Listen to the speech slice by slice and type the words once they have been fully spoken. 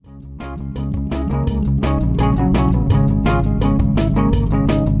I'll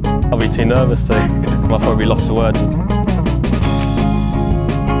be too nervous to. I'll probably be lost for words.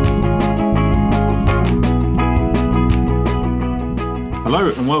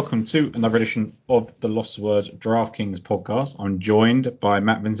 Hello and welcome to another edition of the Lost Word DraftKings podcast. I'm joined by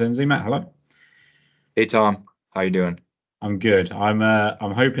Matt Vincenzi. Matt, hello. Hey Tom, how you doing? I'm good. I'm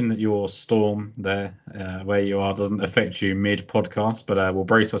hoping that your storm there where you are doesn't affect you mid podcast, but we'll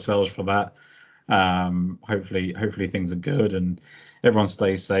brace ourselves for that. Hopefully things are good and everyone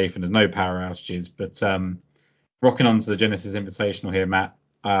stays safe and there's no power outages. But rocking on to the Genesis Invitational here, Matt.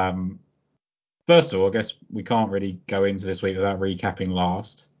 First of all, I guess we can't really go into this week without recapping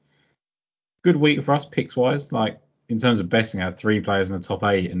last. Good week for us picks wise. Like in terms of betting, I had 3 players in the top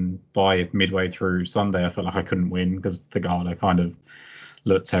 8, and by midway through Sunday, I felt like I couldn't win because Thagard kind of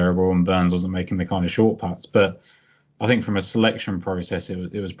looked terrible and Burns wasn't making the kind of short putts. But I think from a selection process,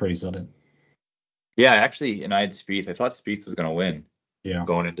 it was pretty solid. Yeah, actually, and I had Spieth. I thought Spieth was going to win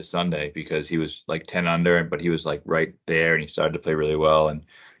going into Sunday because he was like 10 under, but he was like right there and he started to play really well and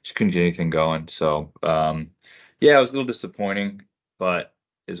just couldn't get anything going. So, yeah, it was a little disappointing, but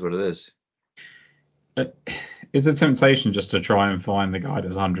is what it is. Is it temptation just to try and find the guy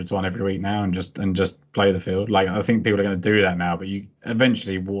that's 100 to 1 every week now and just play the field? Like I think people are going to do that now, but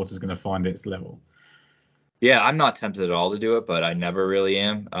eventually water's going to find its level. Yeah, I'm not tempted at all to do it, but I never really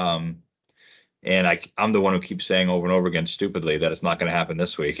am. And I'm the one who keeps saying over and over again, stupidly, that it's not going to happen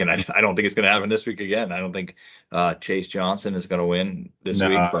this week. And I don't think it's going to happen this week again. I don't think Chase Johnson is going to win this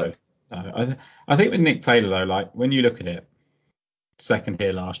week. But I think with Nick Taylor, though, like when you look at it, second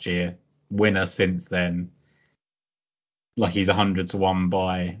here last year, winner since then, like he's 100 to 1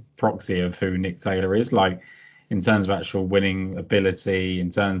 by proxy of who Nick Taylor is. Like in terms of actual winning ability,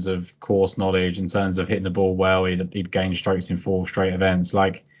 in terms of course knowledge, in terms of hitting the ball well, he'd gained strokes in 4 straight events.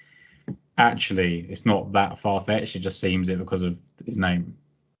 Like, actually, it's not that far-fetched. It just seems it because of his name.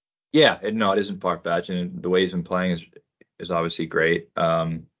 Yeah, no, it isn't far-fetched, and the way he's been playing is obviously great.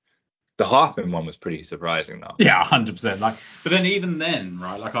 The Hoffman one was pretty surprising, though. Yeah, 100%. Like, but then even then,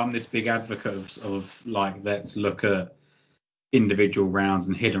 right? Like, I'm this big advocate of like, let's look at individual rounds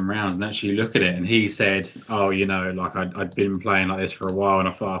and hidden rounds and actually look at it. And he said, oh, like I'd been playing like this for a while, and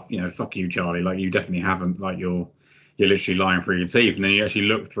I thought, fuck you, Charlie. Like, you definitely haven't. Like, you're literally lying through your teeth. And then you actually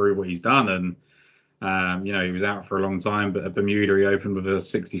look through what he's done, and he was out for a long time, but at Bermuda he opened with a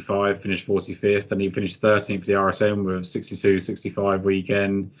 65, finished 45th, and he finished 13th for the RSM with a 62-65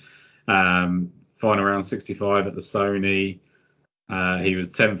 weekend. Final round 65 at the Sony. He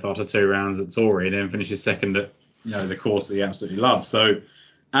was 10th after 2 rounds at Torrey, and then finishes second at the course that he absolutely loves. So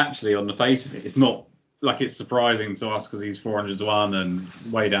actually, on the face of it, it's not like it's surprising to us because he's 400 to 1 and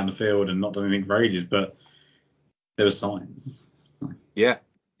way down the field and not done anything for ages, but there were signs. Yeah.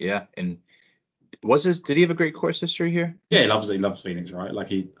 And did he have a great course history here? Yeah, he loves Phoenix, right? Like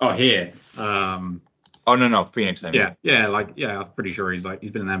here. Oh no, Phoenix. I mean. Yeah. I'm pretty sure he's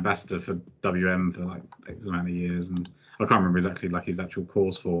been an ambassador for WM for like X amount of years, and I can't remember exactly like his actual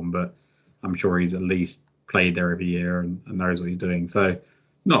course form, but I'm sure he's at least played there every year and knows what he's doing. So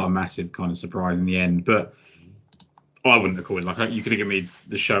not a massive kind of surprise in the end, but I wouldn't have called it. Like, you could have given me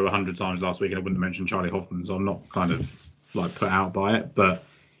the show 100 times last week and I wouldn't have mentioned Charlie Hoffman, so I'm not kind of like put out by it, but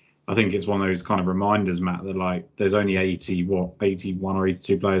I think it's one of those kind of reminders, Matt, that like there's only 81 or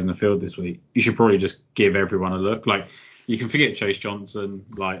 82 players in the field this week. You should probably just give everyone a look. Like, you can forget Chase Johnson,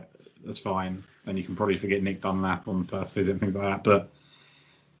 like that's fine, and you can probably forget Nick Dunlap on the first visit and things like that. But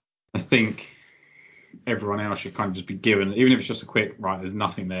I think everyone else should kind of just be given, even if it's just a quick right. There's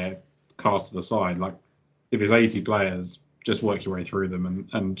nothing there, cast to the side. Like if there's 80 players, just work your way through them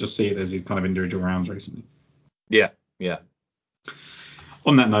and just see if there's these kind of individual rounds recently. Yeah.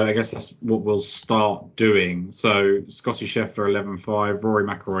 On that note, I guess that's what we'll start doing. So Scotty Scheffler 11-5, Rory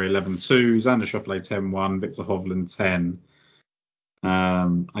McIlroy 11-2, Xander Schauffele 10-1, Victor Hovland 10.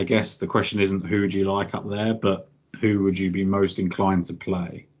 I guess the question isn't who would you like up there, but who would you be most inclined to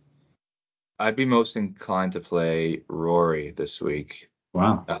play? I'd be most inclined to play Rory this week.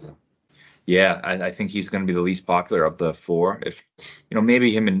 Wow. Yeah, I think he's going to be the least popular of the 4. If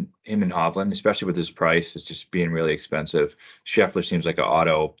maybe him and Hovland, especially with his price, is just being really expensive. Scheffler seems like an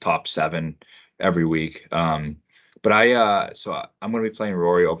auto top 7 every week. But I'm going to be playing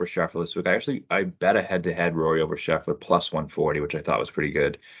Rory over Scheffler this week. I bet a head-to-head Rory over Scheffler plus 140, which I thought was pretty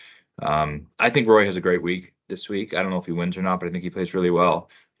good. I think Rory has a great week this week. I don't know if he wins or not, but I think he plays really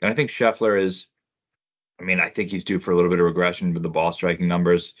well. And I think Scheffler I think he's due for a little bit of regression with the ball striking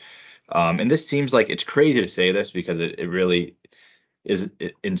numbers. And this seems like it's crazy to say this because it really is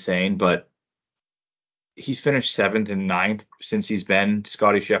insane, but he's finished 7th and 9th since he's been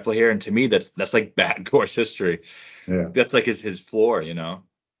Scotty Scheffler here, and to me that's like bad course history. Yeah. That's like his floor, you know.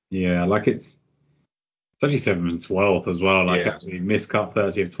 Yeah, like it's actually 7th and 12th as well. Like Yeah. actually miscut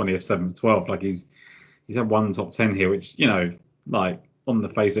 30th, 20th, 7th, 12th. Like he's had one top 10 here, which, you know, like on the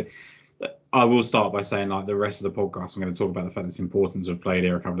face of it, I will start by saying like the rest of the podcast, I'm going to talk about the fact that it's important to have played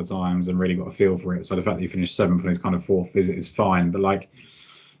here a couple of times and really got a feel for it. So the fact that he finished 7th on his kind of 4th visit is fine. But like,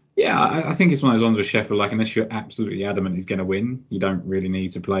 yeah, I think it's one of those ones with Sheffield, like unless you're absolutely adamant he's going to win, you don't really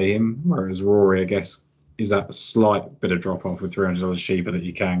need to play him. Whereas Rory, I guess, is that slight bit of drop off with $300 cheaper that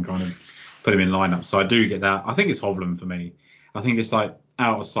you can kind of put him in lineup. So I do get that. I think it's Hovland for me. I think it's like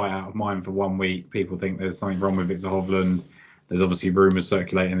out of sight, out of mind for 1 week. People think there's something wrong with Victor Hovland. There's obviously rumours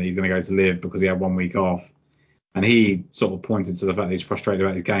circulating that he's going to go to Live because he had 1 week off. And he sort of pointed to the fact that he's frustrated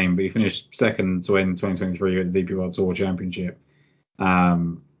about his game, but he finished second to end 2023 at the DP World Tour Championship.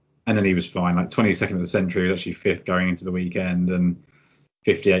 And then he was fine, like 22nd of the century, he was actually 5th going into the weekend, and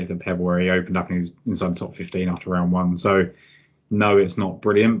 58th at Pebble, where he opened up and he was inside the top 15 after round 1. So, no, it's not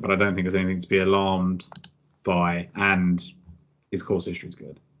brilliant, but I don't think there's anything to be alarmed by, and his course history is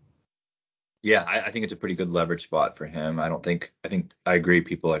good. Yeah, I think it's a pretty good leverage spot for him. I think I agree.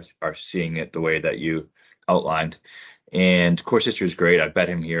 People are seeing it the way that you outlined. And course history is great. I bet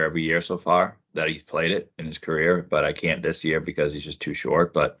him here every year so far that he's played it in his career, but I can't this year because he's just too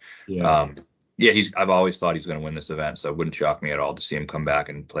short. But Yeah. I've always thought he's going to win this event, so it wouldn't shock me at all to see him come back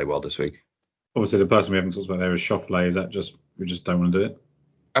and play well this week. Obviously, the person we haven't talked about there is Schauffele. Is that just we just don't want to do it?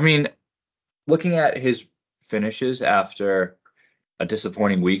 I mean, looking at his finishes after a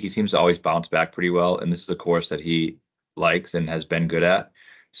disappointing week, he seems to always bounce back pretty well, and this is a course that he likes and has been good at.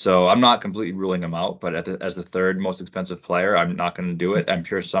 So I'm not completely ruling him out, but as the third most expensive player, I'm not going to do it. I'm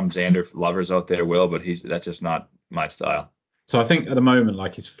sure some Xander lovers out there will, but that's just not my style. So I think at the moment,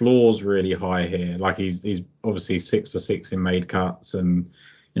 like his floor's really high here. Like he's obviously 6 for 6 in made cuts, and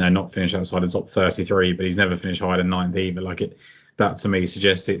not finished outside the top 33, but he's never finished higher than 9th either. Like that to me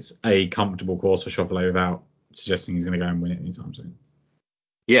suggests it's a comfortable course for Schauffele without suggesting he's going to go and win it anytime soon.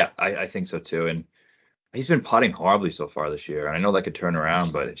 Yeah, I think so too. And he's been putting horribly so far this year. And I know that could turn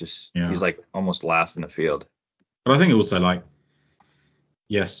around, but he's like almost last in the field. But I think also, like,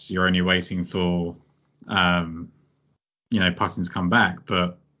 yes, you're only waiting for putting to come back,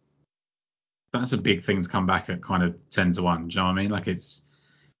 but that's a big thing to come back at kind of 10 to 1. Do you know what I mean? Like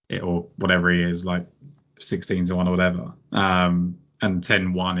or whatever he is, like 16 to 1 or whatever. And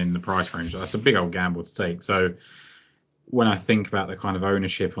 10-1 in the price range. That's a big old gamble to take. So when I think about the kind of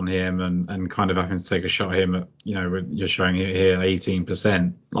ownership on him and kind of having to take a shot at him at, you're showing it here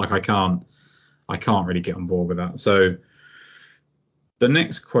 18%, like I can't really get on board with that. So the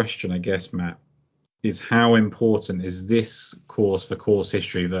next question, I guess, Matt, is how important is this course for course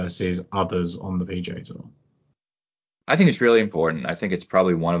history versus others on the PGA Tour? I think it's really important. I think it's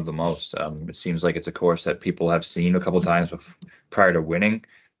probably one of the most. It seems like it's a course that people have seen a couple times prior to winning.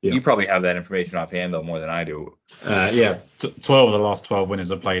 Yeah. You probably have that information offhand, though, more than I do. 12 of the last 12 winners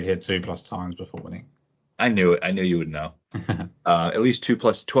have played here 2+ times before winning. I knew it. I knew you would know. At least 2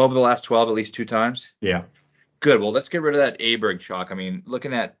 plus 12 of the last 12, at least 2 times. Yeah. Good. Well, let's get rid of that Aberg chalk. I mean,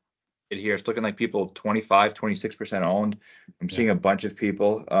 looking at it here, it's looking like people 25, 26% owned. I'm seeing a bunch of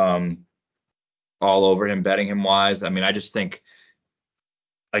people all over him, betting him wise. I mean, I just think,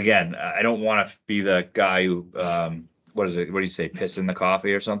 again, I don't want to be the guy who, what do you say, piss in the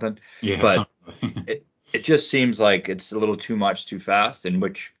coffee or something? Yeah. But it just seems like it's a little too much too fast, in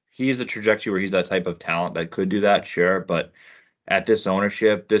which he's the trajectory where he's that type of talent that could do that, sure. But at this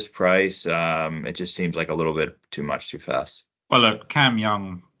ownership, this price, it just seems like a little bit too much too fast. Well, look, Cam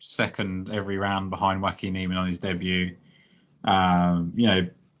Young, second every round behind Wacky Neiman on his debut.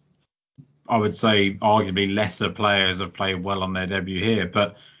 I would say arguably lesser players have played well on their debut here,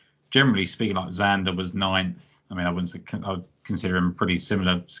 but generally speaking, like Xander was 9th. I mean, I would consider him pretty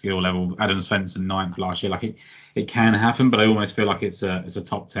similar skill level. Adam Svensson 9th last year. Like it can happen, but I almost feel like it's a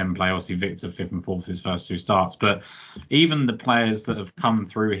top 10 player. Obviously, Victor 5th and 4th his first 2 starts. But even the players that have come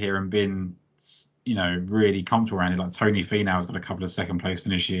through here and been, really comfortable around it, like Tony Finau's got a couple of second place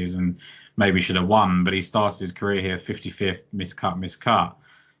finishes and maybe should have won, but he started his career here 55th, miscut.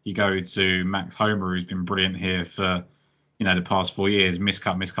 You go to Max Homer, who's been brilliant here for the past 4 years,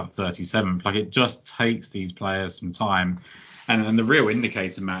 miscut 37th. Like it just takes these players some time. And the real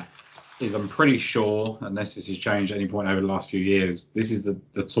indicator, Matt, is I'm pretty sure, unless this has changed at any point over the last few years, this is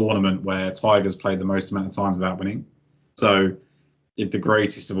the tournament where Tiger's played the most amount of times without winning. So if the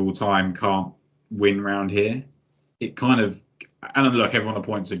greatest of all time can't win round here, it kind of, and look, everyone will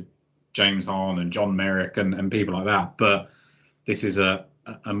point to James Hahn and John Merrick and people like that, but this is a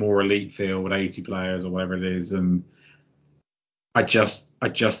a more elite field with 80 players or whatever it is, and I just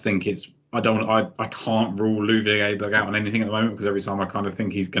think I can't rule Ludwig Aberg out on anything at the moment because every time I kind of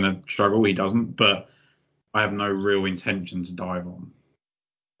think he's going to struggle, he doesn't. But I have no real intention to dive on.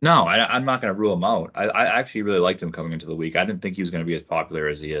 No, I'm not going to rule him out. I actually really liked him coming into the week. I didn't think he was going to be as popular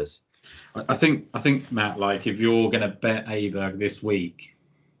as he is. I think Matt, like if you're going to bet Aberg this week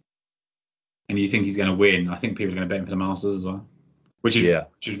and you think he's going to win, I think people are going to bet him for the Masters as well. Which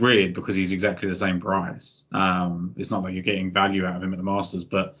is weird because he's exactly the same price. It's not like you're getting value out of him at the Masters,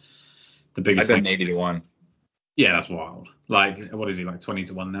 but the biggest I bet 80 to 1. Yeah, that's wild. Like, what is he, like 20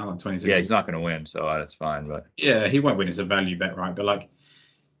 to 1 now? Like 26? Yeah, he's not going to win, so that's fine. But yeah, he won't win. It's a value bet, right? But like,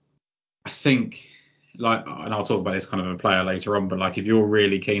 I think, like, and I'll talk about this kind of a player later on, but like, if you're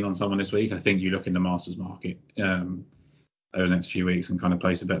really keen on someone this week, I think you look in the Masters market over the next few weeks and kind of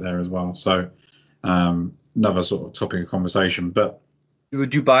place a bet there as well. So, another sort of topic of conversation. But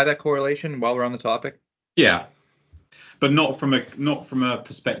would you buy that correlation while we're on the topic? yeah, but not from a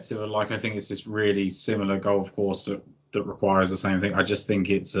perspective of like I think it's this really similar golf course that requires the same thing. I just think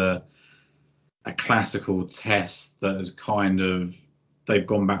it's a classical test that has kind of they've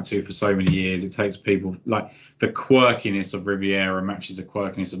gone back to for so many years. It takes people like the quirkiness of Riviera matches the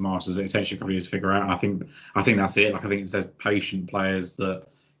quirkiness of Masters. It takes you a couple of years to figure out. And I think that's it. Like I think it's those patient players that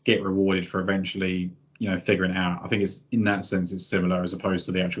get rewarded for eventually figuring it out. I think it's in that sense it's similar as opposed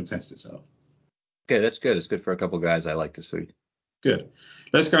to the actual test itself. Okay, that's good. It's good for a couple of guys I like to see. Good.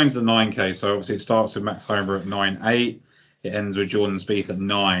 Let's go into the 9K. So obviously it starts with Max Homer at 9.8. It ends with Jordan Spieth at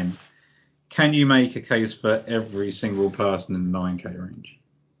 9. Can you make a case for every single person in the 9K range?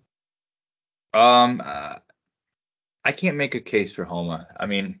 I can't make a case for Homa. I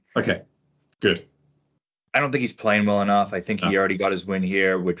mean, okay, good. I don't think he's playing well enough. I think he already got his win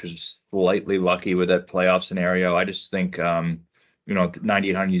here, which was slightly lucky with that playoff scenario. I just think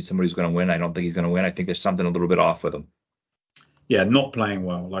 9,800 is somebody who's going to win. I don't think he's going to win. I think there's something a little bit off with him. Yeah, not playing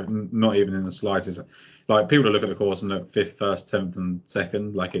well, like not even in the slightest. Like people look at the course and look 5th, 1st, 10th, and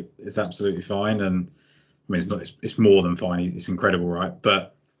 2nd, like it's absolutely fine. And I mean, it's more than fine. It's incredible, right?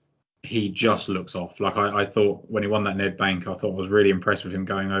 But he just looks off. Like I thought when he won that Ned Bank, I thought I was really impressed with him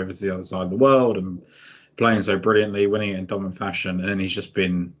going over to the other side of the world and playing so brilliantly, winning it in dominant fashion. And then he's just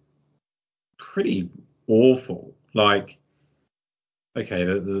been pretty awful. Like, okay,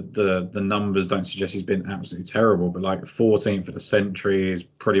 the numbers don't suggest he's been absolutely terrible, but like 14th for the century is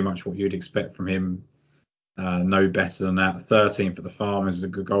pretty much what you'd expect from him. No better than that. 13th at the Farmers is a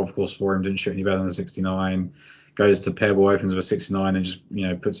good golf course for him. Didn't shoot any better than the 69. Goes to Pebble, opens with a 69 and just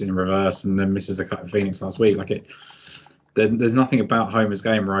puts it in reverse and then misses a cut at Phoenix last week. Like there's nothing about Homer's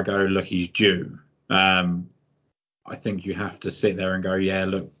game where I go, look, he's due. I think you have to sit there and go, yeah,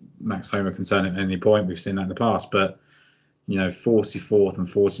 look, Max Homer can turn at any point. We've seen that in the past, but 44th and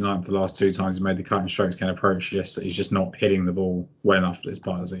 49th the last 2 times he made the cut and strokes gained approach. He's just not hitting the ball well enough at this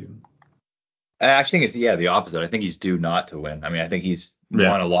part of the season. I actually think it's the opposite. I think he's due not to win. I mean, I think he's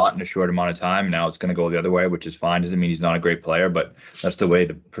won a lot in a short amount of time. Now it's going to go the other way, which is fine. Doesn't mean he's not a great player, but that's the way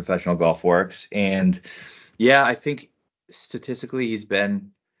the professional golf works. And yeah, I think statistically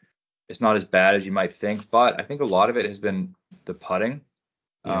it's not as bad as you might think, but I think a lot of it has been the putting.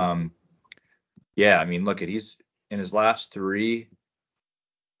 I mean, look he's in his last 3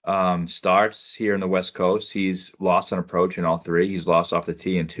 starts here in the West Coast, he's lost on approach in all 3. He's lost off the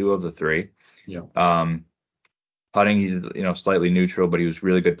tee in 2 of the 3. Yeah. Putting, he's slightly neutral, but he was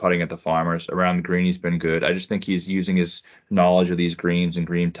really good putting at the Farmers. Around the green, he's been good. I just think he's using his knowledge of these greens and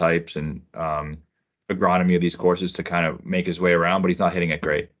green types and agronomy of these courses to kind of make his way around, but he's not hitting it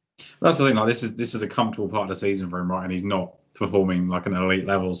great. That's the thing. Like this is a comfortable part of the season for him, right? And he's not performing like an elite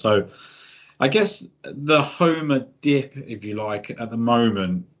level. So I guess the Homer dip, if you like, at the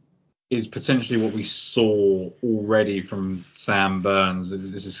moment is potentially what we saw already from Sam Burns.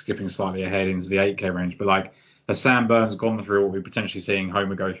 This is skipping slightly ahead into the 8K range, but like has Sam Burns gone through what we're potentially seeing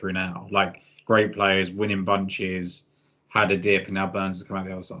Homer go through now? Like great players, winning bunches, had a dip, and now Burns has come out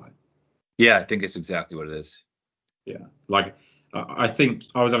the other side. Yeah, I think it's exactly what it is. Yeah, like I think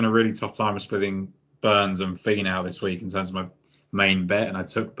I was having a really tough time of splitting Burns and Finau this week in terms of my main bet, and I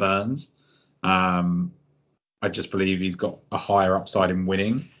took Burns. I just believe he's got a higher upside in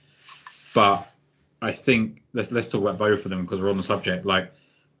winning. But I think let's talk about both of them because we're on the subject. Like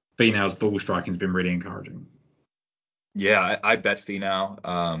Finau's ball striking has been really encouraging. Yeah, I bet Finau.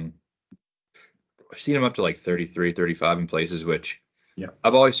 I've seen him up to like 33, 35 in places, which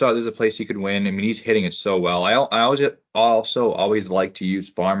I've always thought there's a place he could win. I mean, he's hitting it so well. I always like to use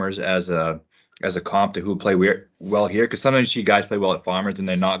Farmers as a comp to who play well here because sometimes you see guys play well at Farmers and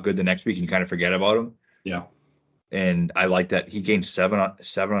they're not good the next week and you kind of forget about them. Yeah. and I like that he gained seven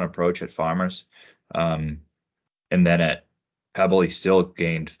on approach at Farmers, and then at Pebble he still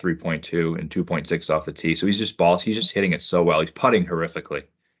gained 3.2 and 2.6 off the tee. So he's just hitting it so well. He's putting horrifically.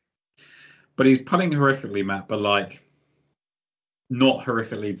 But he's putting horrifically, Matt. But like, not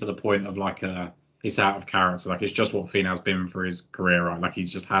horrifically to the point of like it's out of character. Like it's just what Finau's been for his career, right? Like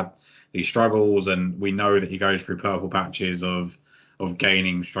he's just had these struggles, and we know that he goes through purple patches of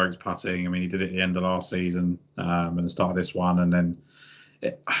gaining strokes putting. I mean, he did it at the end of last season and the start of this one, and then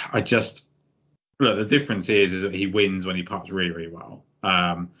I just look. The difference is that he wins when he puts really, really well.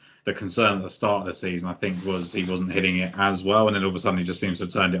 The concern at the start of the season, I think, was he wasn't hitting it as well, and then all of a sudden he just seems to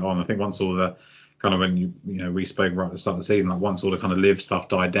have turned it on. I think once all the kind of when you know we spoke right at the start of the season, like once all the kind of live stuff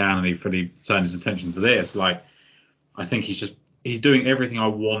died down and he fully turned his attention to this, like I think he's doing everything I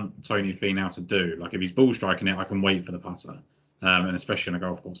want Tony Finau to do. Like if he's ball striking it, I can wait for the putter, and especially on a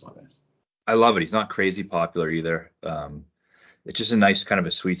golf course like this. I love it. He's not crazy popular either. It's just a nice kind of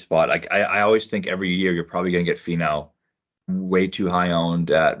a sweet spot. Like I always think every year you're probably going to get Finau way too high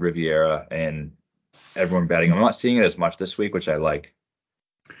owned at Riviera and everyone betting. I'm not seeing it as much this week, which I like.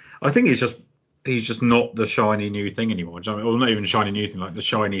 I think he's just not the shiny new thing anymore. Do you know what I mean? Or not even a shiny new thing, like the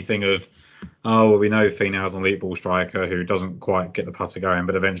shiny thing of, oh, well, we know Finau's an elite ball striker who doesn't quite get the putter going,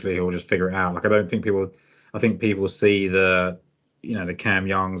 but eventually he'll just figure it out. Like I think people see the Cam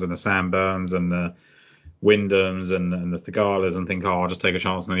Youngs and the Sam Burns and the Wyndhams and the Thagalas and think, oh, I'll just take a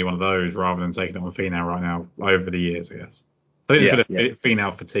chance on any one of those rather than taking it on Finau right now over the years, I guess. I think there's been a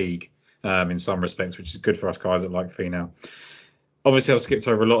Finau fatigue in some respects, which is good for us guys that like Finau. Obviously, I've skipped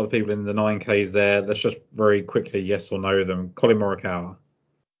over a lot of the people in the 9Ks there. Let's just very quickly yes or no them. Colin Morikawa.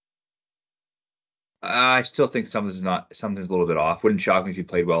 I still think something's a little bit off. Wouldn't shock me if he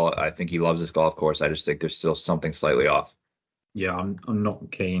played well. I think he loves this golf course. I just think there's still something slightly off. Yeah, I'm not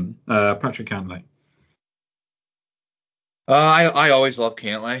keen. Patrick Cantlay. I always love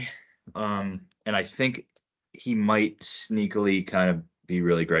Cantlay, and I think he might sneakily kind of be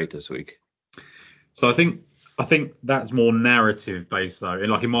really great this week. So I think that's more narrative based though.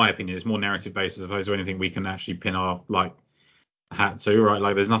 Like in my opinion, it's more narrative based as opposed to anything we can actually pin our like hat to, right?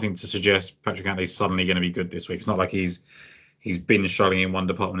 Like there's nothing to suggest Patrick Cantlay's suddenly going to be good this week. It's not like he's been struggling in one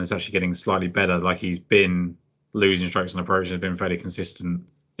department. It's actually getting slightly better. Like he's been losing strokes on approach. Has been fairly consistent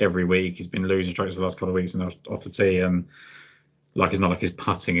every week. He's been losing strokes the last couple of weeks and off the tee, and like it's not like his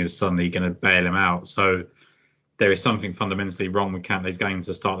putting is suddenly going to bail him out. So there is something fundamentally wrong with Cantlay's game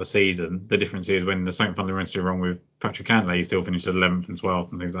to start the season. The difference is when there's something fundamentally wrong with Patrick Cantlay, he still finishes 11th and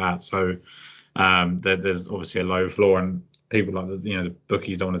 12th and things like that. So there's obviously a low floor, and people like the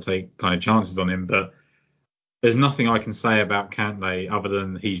bookies don't want to take kind of chances on him. But there's nothing I can say about Cantlay other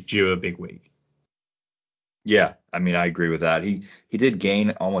than he's due a big week. Yeah, I mean I agree with that. He did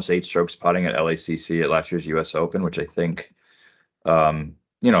gain almost 8 strokes putting at LACC at last year's U.S. Open, which I think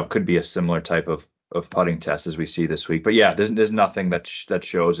could be a similar type of putting test as we see this week. But yeah, there's nothing that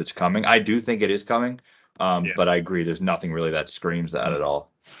shows it's coming. I do think it is coming, but I agree there's nothing really that screams that at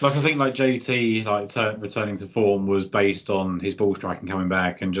all. Like I think like JT returning to form was based on his ball striking coming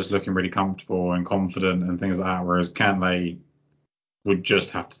back and just looking really comfortable and confident and things like that, whereas Cantlay would just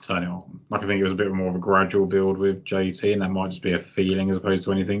have to turn it on. Like I think it was a bit more of a gradual build with JT, and that might just be a feeling as opposed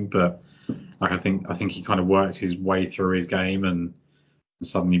to anything. But like I think he kind of worked his way through his game and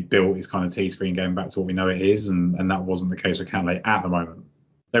suddenly built his kind of tee screen game back to what we know it is, and that wasn't the case with Cantlay at the moment.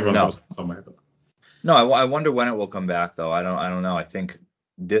 Everyone's got to start somewhere. But No, I wonder when it will come back though. I don't know. I think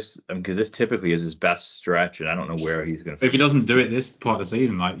this because this typically is his best stretch, and I don't know where he's going to. If he doesn't do it this part of the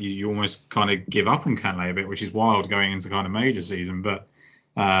season, like you almost kind of give up on Cantlay a bit, which is wild going into kind of major season. But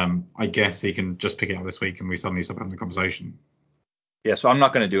I guess he can just pick it up this week, and we suddenly stop having the conversation. Yeah, so I'm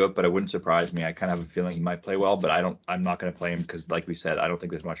not going to do it, but it wouldn't surprise me. I kind of have a feeling he might play well, but I'm not going to play him because, like we said, I don't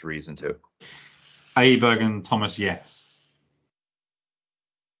think there's much reason to. Aberg and Thomas, yes.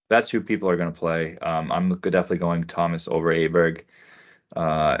 That's who people are going to play. I'm definitely going Thomas over Aberg,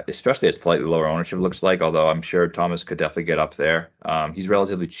 especially at slightly lower ownership, looks like, although I'm sure Thomas could definitely get up there. He's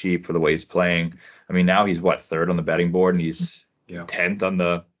relatively cheap for the way he's playing. I mean, now he's, third on the betting board, and he's 10th on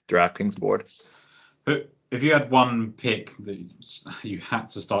the DraftKings board. But if you had one pick that you had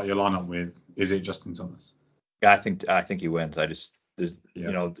to start your lineup with, is it Justin Thomas? Yeah, I think he wins.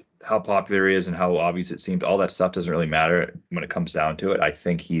 How popular he is and how obvious it seems. All that stuff doesn't really matter when it comes down to it. I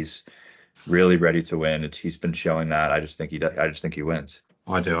think he's really ready to win. He's been showing that. I just think he wins.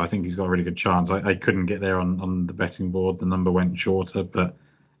 I do. I think he's got a really good chance. I couldn't get there on the betting board. The number went shorter, but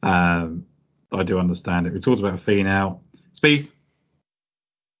I do understand it. We talked about Finau. Spieth?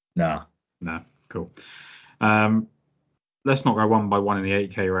 No. Cool. Let's not go one by one in the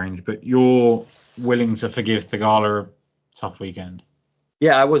 8K range, but your willing to forgive Thigala a tough weekend.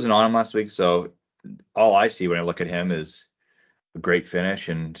 Yeah, I wasn't on him last week, so all I see when I look at him is a great finish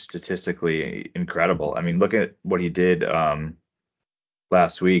and statistically incredible. I mean, look at what he did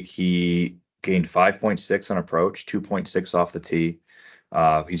last week. He gained 5.6 on approach, 2.6 off the tee.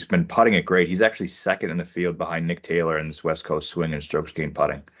 He's been putting it great. He's actually second in the field behind Nick Taylor in this West Coast swing and strokes gained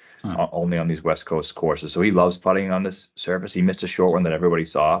putting, only on these West Coast courses. So he loves putting on this surface. He missed a short one that everybody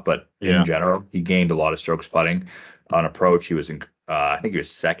saw, but in general, he gained a lot of strokes putting. On approach, he was I think he was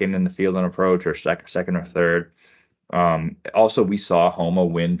second in the field on approach, or second or third. Also, we saw Homa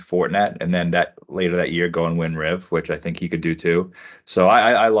win Fortinet, and then later that year go and win Riv, which I think he could do too. So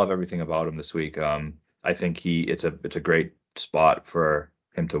I love everything about him this week. I think it's a great spot for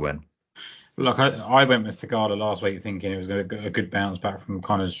him to win. Look, I went with Thigala last week thinking it was going to get a good bounce back from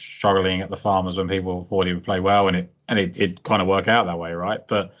kind of struggling at the Farmers when people thought he would play well, and it kind of worked out that way, right?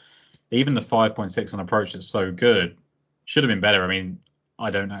 But even the 5.6 on approach that's so good should have been better. I mean,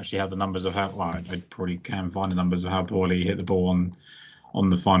 I don't actually have the numbers of how. Well, I probably can find the numbers of how poorly he hit the ball on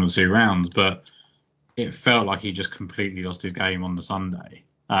the final two rounds, but it felt like he just completely lost his game on the Sunday.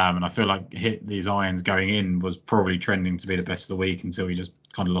 And I feel like hit these irons going in was probably trending to be the best of the week until he just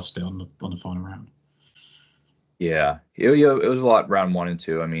kind of lost it on the final round. Yeah, it was a lot round 1 and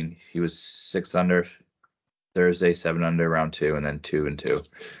 2. I mean, he was 6 under Thursday, 7 under round 2, and then 2 and 2.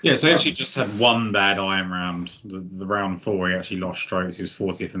 Yeah, so he actually just had one bad iron round. The round 4, he actually lost strokes. He was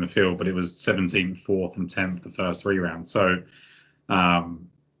 40th in the field, but it was 17th, 4th, and 10th the first 3 rounds. So,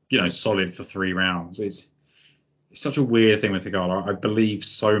 solid for 3 rounds. It's such a weird thing with Thigala. I believe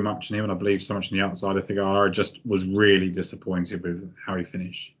so much in him, and I believe so much in the outside of Thigala. I just was really disappointed with how he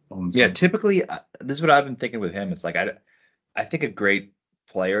finished. Typically, this is what I've been thinking with him. It's like I think a great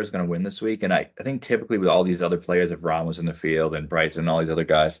player is going to win this week, and I think typically with all these other players, if Ron was in the field and Bryson and all these other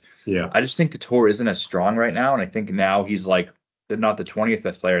guys, I just think the tour isn't as strong right now, and I think now he's like not the 20th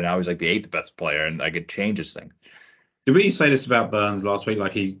best player. Now he's like the 8th best player, and I could change this thing. Did we say this about Burns last week?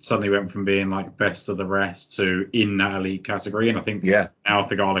 Like he suddenly went from being like best of the rest to in that elite category. And I think now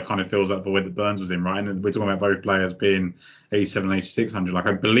Thigala kind of fills that void that Burns was in, right? And we're talking about both players being 87, 8600. Like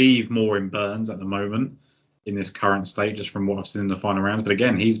I believe more in Burns at the moment in this current state, just from what I've seen in the final rounds. But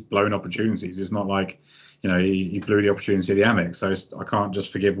again, he's blown opportunities. It's not like, he blew the opportunity of the Amex. So I can't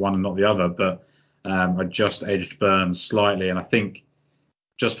just forgive one and not the other. But I just edged Burns slightly. And I think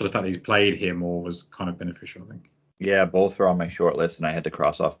just for the fact that he's played here more was kind of beneficial, I think. Yeah, both are on my short list, and I had to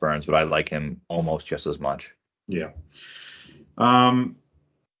cross off Burns, but I like him almost just as much. Yeah. 8-5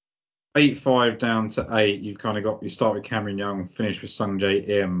 down to 8. You've kind of you start with Cameron Young, finish with Sungjae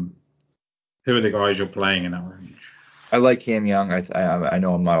Im. Who are the guys you're playing in that range? I like Cam Young. I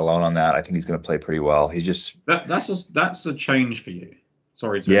know I'm not alone on that. I think he's going to play pretty well. He just that's a change for you.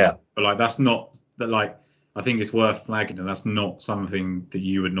 Sorry to but like that's not that like I think it's worth flagging, and that's not something that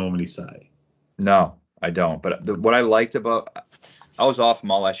you would normally say. No, I don't. But what I liked about I was off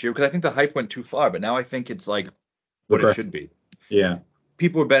him all last year because I think the hype went too far. But now I think it's like what it should be. Yeah.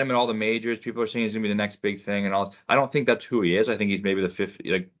 People were betting him at all the majors. People are saying he's gonna be the next big thing and all. I don't think that's who he is. I think he's maybe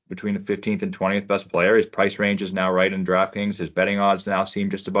the between the 15th and 20th best player. His price range is now right in DraftKings. His betting odds now seem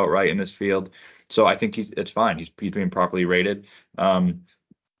just about right in this field. So I think it's fine. He's being properly rated. But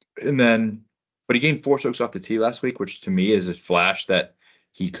he gained 4 strokes off the tee last week, which to me is a flash that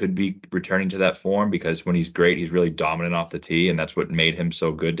he could be returning to that form, because when he's great, he's really dominant off the tee, and that's what made him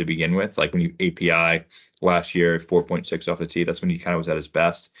so good to begin with. Like when you API last year, 4.6 off the tee, that's when he kind of was at his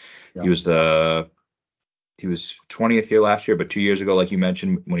best. Yeah. He was 20th here last year, but 2 years ago, like you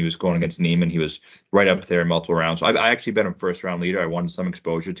mentioned, when he was going against Neiman, he was right up there in multiple rounds. So I actually bet him first round leader. I wanted some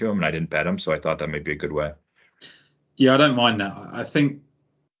exposure to him, and I didn't bet him, so I thought that might be a good way. Yeah, I don't mind that. I think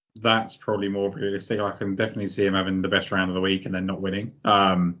that's probably more realistic. I can definitely see him having the best round of the week and then not winning.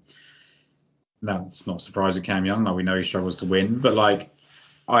 That's not surprising with Cam Young. Like we know he struggles to win, but like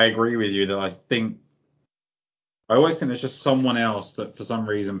I agree with you that I always think there's just someone else that for some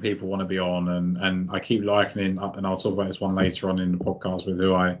reason people want to be on, and I keep likening, and I'll talk about this one later on in the podcast with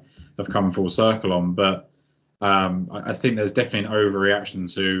who I have come full circle on. But I think there's definitely an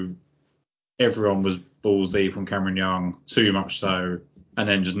overreaction to everyone was balls deep on Cameron Young, too much so. And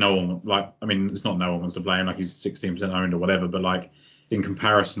then just no one, it's not no one wants to blame, like he's 16% owned or whatever, but like in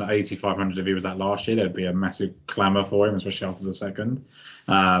comparison to 8,500 if he was that last year, there'd be a massive clamour for him, especially after the second.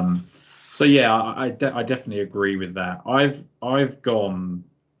 So yeah, I definitely agree with that. I've gone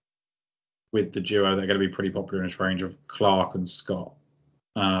with the duo that are going to be pretty popular in this range of Clark and Scott.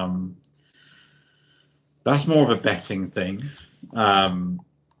 That's more of a betting thing. I'll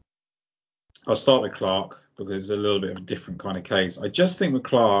start with Clark, because it's a little bit of a different kind of case. I just think with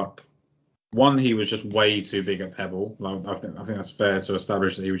Clark, one, he was just way too big at Pebble. Like, I think that's fair to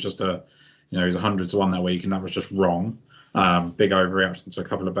establish that he was just he was 100-1 that week, and that was just wrong. Big overreaction to a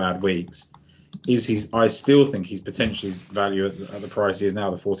couple of bad weeks. I still think he's potentially value at the price he is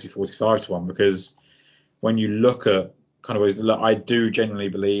now, the 40-45-1, because when you look at kind of ways, look, I do genuinely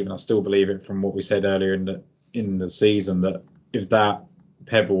believe, and I still believe it from what we said earlier in the season, that if that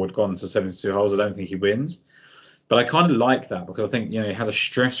Pebble had gone to 72 holes, I don't think he wins. But I kind of like that, because I think, he had a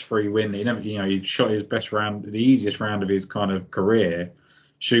stress-free win. He never, he shot his best round, the easiest round of his kind of career,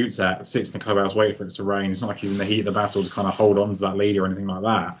 shoots at, sits in the clubhouse, wait for it to rain. It's not like he's in the heat of the battle to kind of hold on to that lead or anything like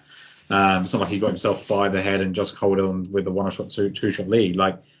that. It's not like he got himself by the head and just hold on with a one-shot, two-shot lead.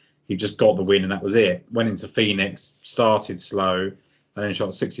 Like, he just got the win and that was it. Went into Phoenix, started slow, and then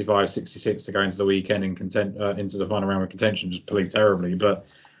shot 65, 66 to go into the weekend and into the final round of contention, just played terribly. But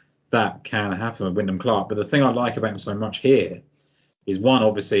that can happen with Wyndham Clark. But the thing I like about him so much here is, one,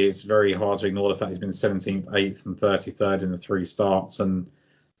 obviously it's very hard to ignore the fact he's been 17th, 8th, and 33rd in the 3 starts. And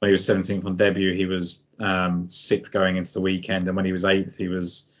when he was 17th on debut, he was 6th going into the weekend, and when he was 8th, he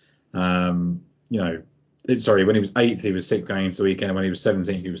was when he was 8th, he was 6th going into the weekend, and when he was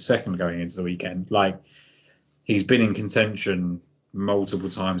 17th, he was 2nd going into the weekend. Like, he's been in contention multiple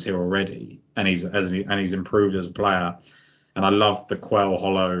times here already, and he's improved as a player. And I love the Quail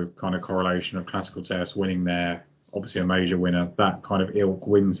Hollow kind of correlation of classical test winning there, obviously a major winner, that kind of ilk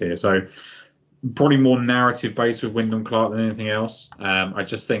wins here. So probably more narrative based with Wyndham Clark than anything else. I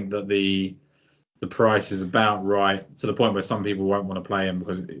just think that the price is about right, to the point where some people won't want to play him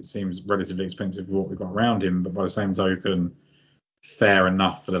because it seems relatively expensive for what we've got around him. But by the same token, fair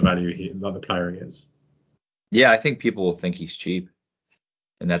enough for the value like the player he is. Yeah, I think people will think he's cheap,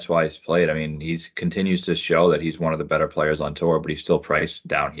 and that's why he's played. I mean, he continues to show that he's one of the better players on tour, but he's still priced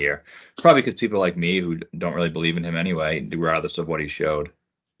down here. Probably because people like me who don't really believe in him anyway, regardless of what he showed.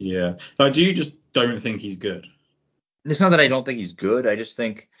 Yeah. Do you just don't think he's good? It's not that I don't think he's good. I just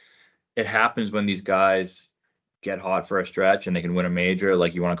think it happens when these guys get hot for a stretch and they can win a major,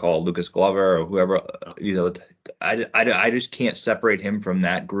 like you want to call Lucas Glover or whoever. I just can't separate him from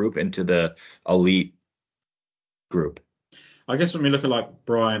that group into the elite group. I guess when we look at like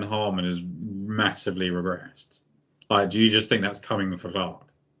Brian Harman has massively regressed. Like, do you just think that's coming for Clark?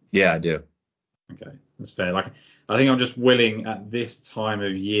 Yeah, I do. Okay, that's fair. Like, I think I'm just willing at this time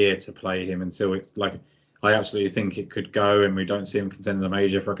of year to play him until it's like, I absolutely think it could go and we don't see him contending the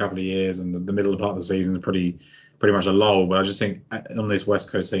major for a couple of years, and the middle part of the season is pretty much a lull. But I just think on this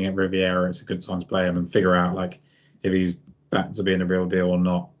West Coast thing at Riviera, it's a good time to play him and figure out like if he's back to being a real deal or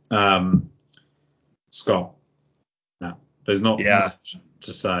not. Scott, no, there's not much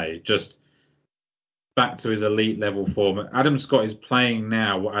to say. Just back to his elite level form. Adam Scott is playing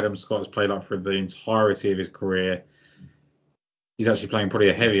now what Adam Scott has played like for the entirety of his career. He's actually playing probably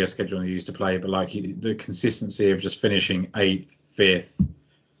a heavier schedule than he used to play, but like the consistency of just finishing 8th, 5th,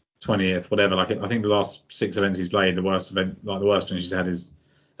 20th, whatever. Like, I think the last 6 events he's played, the worst finish he's had is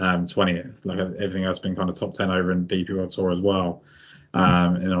 20th. Like, everything else has been kind of top 10 over in DP World Tour as well.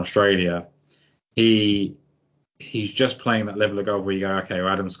 In Australia, he's just playing that level of golf where you go, okay,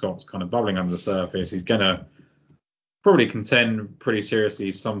 well, Adam Scott's kind of bubbling under the surface. He's gonna probably contend pretty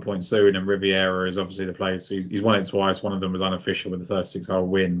seriously some point soon, and Riviera is obviously the place. He's won it twice. One of them was unofficial with a 36-hole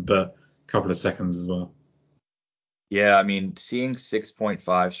win, but a couple of seconds as well. Yeah, I mean, seeing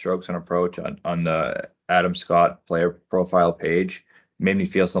 6.5 strokes on approach on the Adam Scott player profile page made me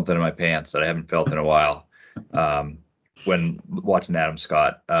feel something in my pants that I haven't felt in a while when watching Adam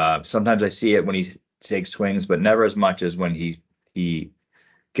Scott. Sometimes I see it when he takes swings, but never as much as when he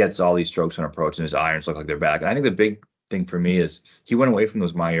gets all these strokes on approach and his irons look like they're back. And I think the big thing for me is he went away from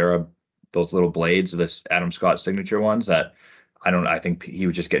those Miura, those little blades, this Adam Scott signature ones that I think he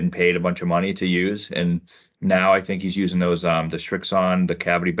was just getting paid a bunch of money to use. And now I think he's using those, the Srixon, the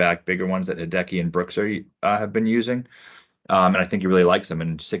cavity back, bigger ones that Hideki and Brooks have been using. And I think he really likes them.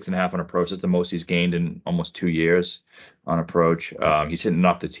 And 6.5 on approach is the most he's gained in almost 2 years on approach. He's hitting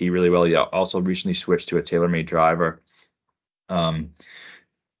off the tee really well. He also recently switched to a TaylorMade driver.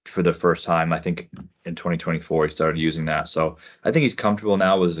 For the first time, I think in 2024, he started using that. So I think he's comfortable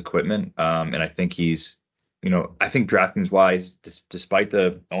now with his equipment. And I think he's, I think DraftKings wise, despite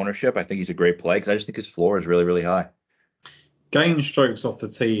the ownership, I think he's a great play because I just think his floor is really, really high. Gained strokes off the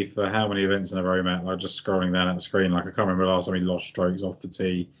tee for how many events in a row, Matt? Like, just scrolling down at the screen, like I can't remember the last time he lost strokes off the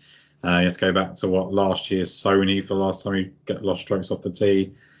tee. You have to go back to last year's Sony for the last time he lost strokes off the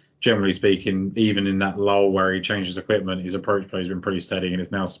tee. Generally speaking, even in that lull where he changed his equipment, his approach play has been pretty steady and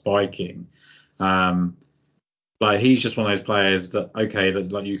it's now spiking. Like, he's just one of those players that, okay,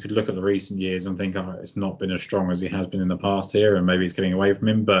 that like you could look at the recent years and think, oh, it's not been as strong as he has been in the past here, and maybe it's getting away from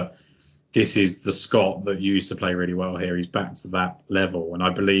him. But this is the Scott that used to play really well here. He's back to that level, and I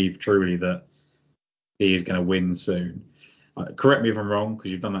believe truly that he is going to win soon. Correct me if I'm wrong,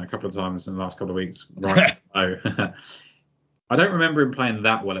 because you've done that a couple of times in the last couple of weeks. Right? So, I don't remember him playing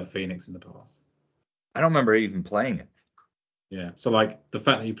that well at Phoenix in the past. I don't remember even playing it. Yeah. So like the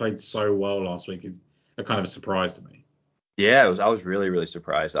fact that he played so well last week is a kind of a surprise to me. Yeah, I was really, really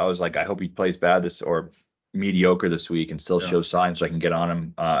surprised. I was like, I hope he plays bad this or mediocre this week and still shows signs so I can get on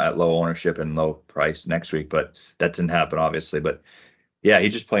him at low ownership and low price next week. But that didn't happen, obviously. But yeah,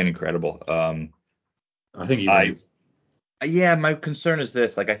 he's just playing incredible. I think he wins. Yeah, my concern is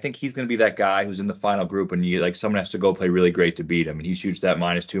this. Like, I think he's going to be that guy who's in the final group and you like someone has to go play really great to beat him. And he shoots that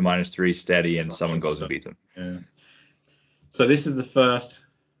 -2, -3 steady and someone goes and beats him. Yeah. So this is the first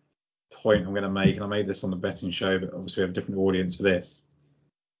point I'm going to make, and I made this on the betting show, but obviously we have a different audience for this.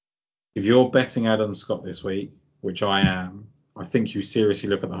 If you're betting Adam Scott this week, which I am, I think you seriously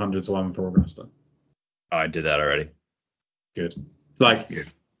look at the 100-1 for Augusta. I did that already. Good.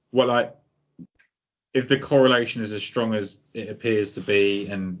 If the correlation is as strong as it appears to be,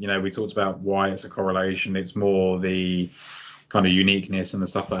 and we talked about why it's a correlation, it's more the kind of uniqueness and the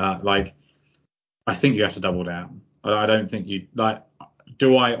stuff like that. Like, I think you have to double down. I don't think you like.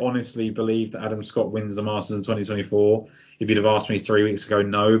 Do I honestly believe that Adam Scott wins the Masters in 2024? If you'd have asked me 3 weeks ago,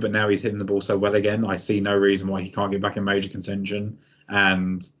 no. But now he's hitting the ball so well again, I see no reason why he can't get back in major contention,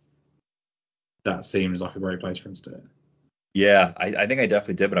 and that seems like a great place for him to do it. Yeah, I think I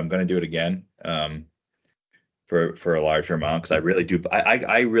definitely did, but I'm going to do it again. For a larger amount because I really do.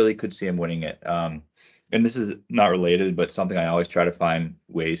 I really could see him winning it. And this is not related, but something I always try to find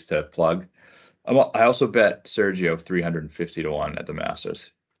ways to plug. I also bet Sergio 350-1 at the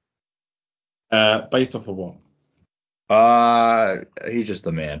Masters. Based off of what? He's just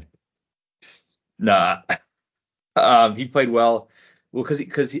the man. Nah, he played well. Well, because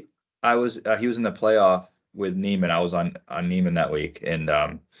he was in the playoff with Neiman. I was on Neiman that week, and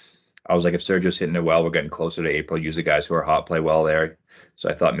I was like, if Sergio's hitting it well, we're getting closer to April. Use the guys who are hot, play well there. So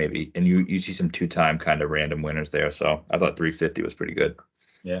I thought maybe, and you see some 2-time kind of random winners there. So I thought 350 was pretty good.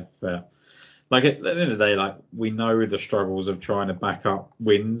 Yeah, fair. Like at the end of the day, like we know the struggles of trying to back up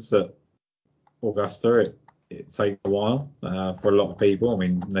wins at Augusta. It takes a while for a lot of people. I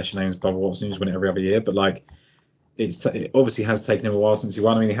mean, unless your name's Bubba Watson, you just win it every other year. But like, it obviously has taken him a while since he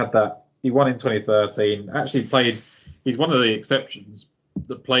won. I mean, he won in 2013. Actually played. He's one of the exceptions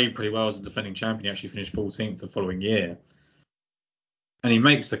that played pretty well as a defending champion. He actually finished 14th the following year, and he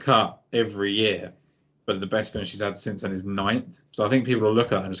makes the cut every year. But the best finish he's had since then is 9th. So I think people will look at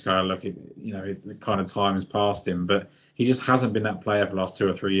that and just go, look, the kind of time has passed him. But he just hasn't been that player for the last 2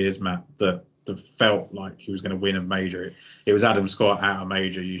 or 3 years, Matt, that felt like he was going to win a major. It was Adam Scott at a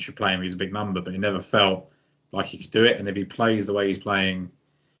major. You should play him. He's a big number, but he never felt like he could do it. And if he plays the way he's playing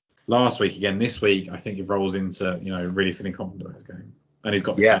last week again this week, I think he rolls into, really feeling confident about his game. And he's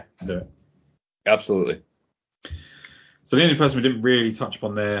got the talent to do it. Absolutely. So the only person we didn't really touch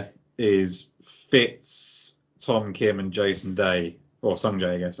upon there is Fitz, Tom Kim, and Jason Day, or Sung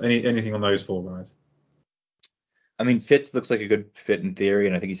Jae, I guess. Anything on those 4 guys? I mean, Fitz looks like a good fit in theory,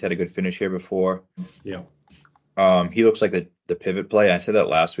 and I think he's had a good finish here before. Yeah. He looks like the pivot play. I said that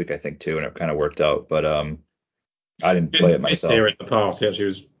last week, I think, too, and it kind of worked out. But I didn't play it myself. Here in the past, he actually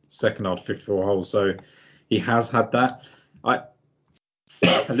was second out 54 holes, so he has had that.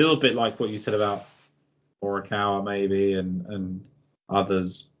 A little bit like what you said about Morikawa maybe and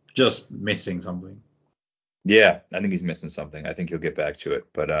others, just missing something. Yeah, I think he's missing something. I think he'll get back to it.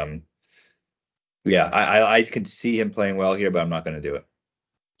 But yeah, I can see him playing well here, but I'm not going to do it.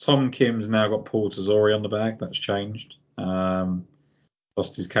 Tom Kim's now got Paul Tesori on the bag. That's changed.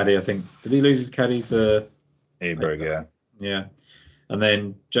 Lost his caddy, I think. Did he lose his caddy to Aberg? Yeah. Yeah. And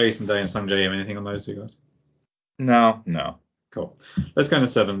then Jason Day and Sung Jae, anything on those 2 guys? No. Cool. Let's go into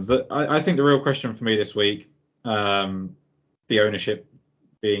sevens. I think the real question for me this week, the ownership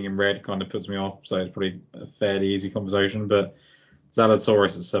being in red kind of puts me off, so it's probably a fairly easy conversation, but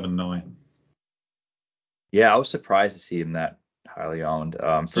Zalatoris at 7-9. Yeah, I was surprised to see him that highly owned.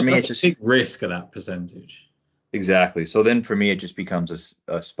 For me, it's just a big risk of that percentage. Exactly. So then for me, it just becomes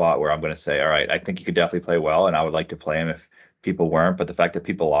a spot where I'm going to say, all right, I think he could definitely play well, and I would like to play him if people weren't. But the fact that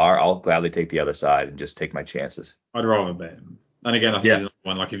people are, I'll gladly take the other side and just take my chances. I'd rather bet him. And again, I think he's another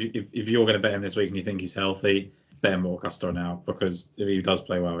one. Like if you're going to bet him this week and you think he's healthy, bet him more Augusta now, because if he does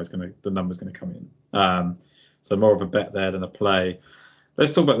play well, the number's going to come in. So more of a bet there than a play.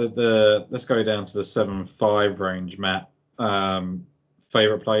 Let's talk about let's go down to the 7-5 range, Matt.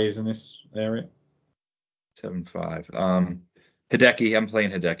 Favorite plays in this area? 7-5. Hideki. I'm playing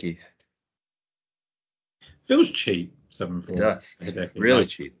Hideki. Feels cheap. 7-4. It does. Hideki. Really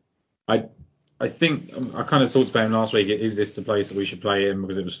cheap. I think I kind of talked about him last week. Is this the place that we should play him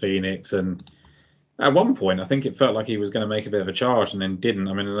because it was Phoenix? And at one point, I think it felt like he was going to make a bit of a charge and then didn't.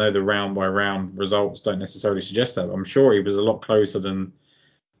 I mean, I know the round by round results don't necessarily suggest that, but I'm sure he was a lot closer than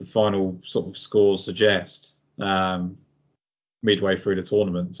the final sort of scores suggest midway through the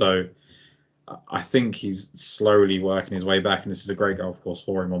tournament. So I think he's slowly working his way back, and this is a great golf course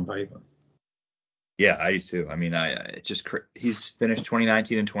for him on paper. Yeah, I do too. I mean, he's finished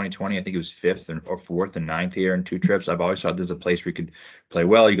 2019 and 2020. I think he was fifth or fourth and ninth here in 2 trips. I've always thought this is a place where he could play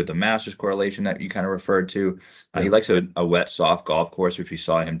well. You got the Masters correlation that you kind of referred to. He likes a wet, soft golf course, which we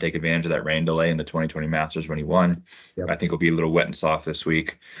saw him take advantage of that rain delay in the 2020 Masters when he won. Yep. I think it'll be a little wet and soft this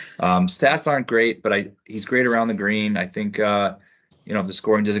week. Stats aren't great, but he's great around the green. I think if the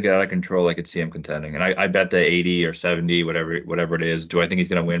scoring doesn't get out of control, I could see him contending. And I bet the 80 or 70, whatever it is. Do I think he's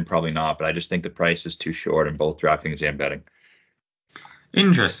going to win? Probably not. But I just think the price is too short in both DraftKings and betting.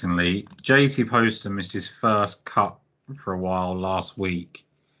 Interestingly, JT Poston missed his first cut for a while last week.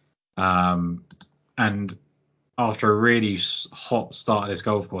 And after a really hot start at this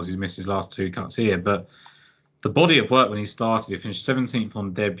golf course, he's missed his last 2 cuts here. But the body of work when he started, he finished 17th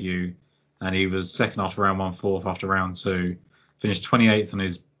on debut, and he was second after round 1, fourth after round 2. Finished 28th on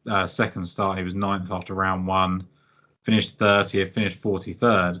his second start. He was 9th after round 1. Finished 30th. Finished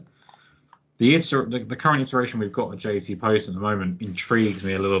 43rd. The current iteration we've got at JT Post at the moment intrigues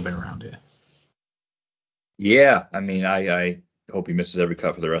me a little bit around here. Yeah, I mean, I hope he misses every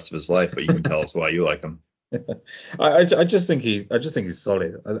cut for the rest of his life, but you can tell us why you like him. I just think he's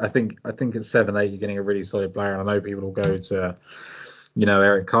solid. I think at 7-8 you're getting a really solid player, and I know people will go to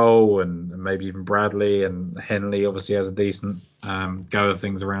Eric Cole and maybe even Bradley, and Henley obviously has a decent go of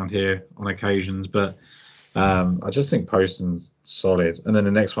things around here on occasions, but I just think Poston's solid. And then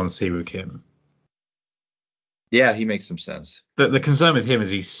the next one's Siwoo Kim. Yeah, he makes some sense. The concern with him is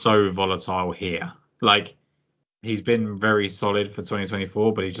he's so volatile here. Like, he's been very solid for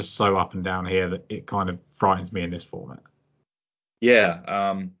 2024, but he's just so up and down here that it kind of frightens me in this format. Yeah,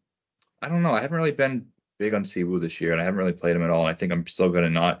 I don't know. I haven't really been big on Siwoo this year, and I haven't really played him at all. I think I'm still going to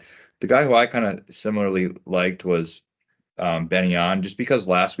not. The guy who I kind of similarly liked was Ben Yan, just because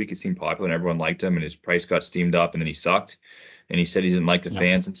last week he seemed popular and everyone liked him, and his price got steamed up, and then he sucked, and he said he didn't like the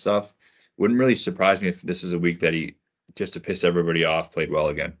fans and stuff. Wouldn't really surprise me if this is a week that he, just to piss everybody off, played well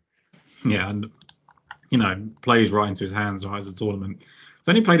again. Yeah, and plays right into his hands as a tournament. He's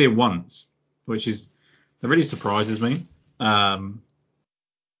only played here once, that really surprises me.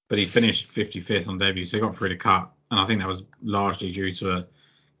 But he finished 55th on debut, so he got through the cut. And I think that was largely due to a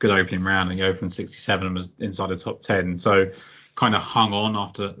good opening round. And he opened 67 and was inside the top 10. So kind of hung on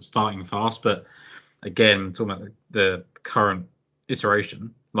after starting fast. But again, talking about the current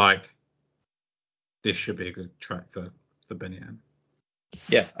iteration, like, this should be a good track for Ben Yan.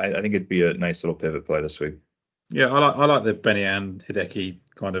 Yeah, I think it'd be a nice little pivot play this week. Yeah, I like the Ben Yan Hideki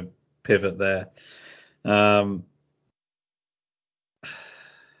kind of pivot there.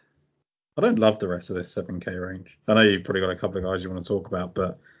 I don't love the rest of this 7K range. I know you've probably got a couple of guys you want to talk about,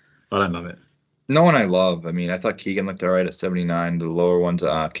 but I don't love it. No one I love. I mean, I thought Keegan looked all right at 79. The lower ones,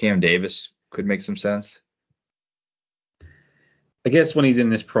 Cam Davis could make some sense. I guess when he's in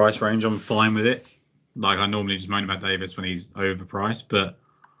this price range, I'm fine with it. Like, I normally just moan about Davis when he's overpriced, but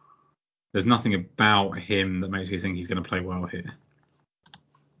there's nothing about him that makes me think he's going to play well here.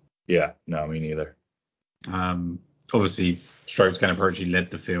 Yeah, no, me neither. Obviously, strokes gained approach, he led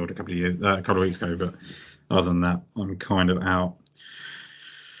the field a couple of weeks ago, but other than that, I'm kind of out.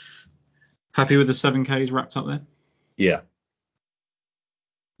 Happy with the 7Ks wrapped up there? Yeah.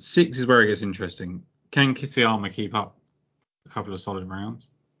 6 is where it gets interesting. Can Kitayama keep up a couple of solid rounds?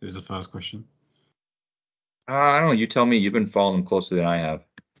 Is the first question. I don't know. You tell me. You've been following him closer than I have.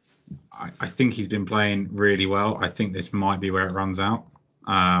 I think he's been playing really well. I think this might be where it runs out.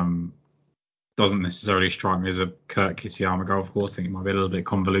 Doesn't necessarily strike me as a Kurt Kitayama golf course. I think it might be a little bit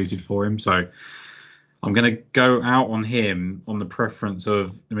convoluted for him. So I'm going to go out on him on the preference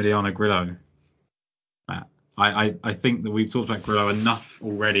of Emiliano Grillo. I think that we've talked about Grillo enough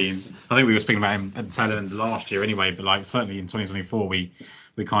already. And I think we were speaking about him at the tail end of last year anyway, but like certainly in 2024, we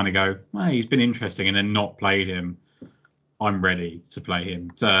kind of go, well, he's been interesting, and then not played him. I'm ready to play him.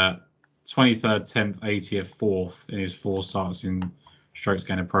 23rd, 10th, 80th, 4th in his 4 starts in strokes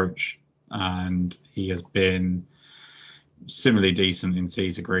gained approach. And he has been similarly decent in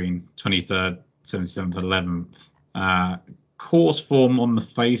tee to green, 23rd, 77th, 11th. Course form on the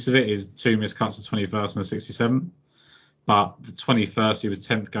face of it is 2 missed cuts, the 21st and the 67th. But the 21st, he was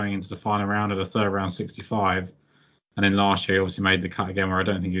 10th going into the final round, of the third round, 65. And then last year, he obviously made the cut again, where I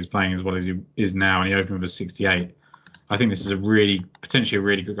don't think he was playing as well as he is now, and he opened with a 68. I think this is potentially a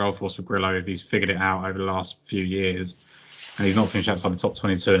really good goal force for Grillo if he's figured it out over the last few years, and he's not finished outside the top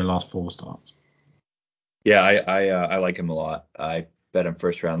 22 in the last 4 starts. Yeah, I like him a lot. I bet him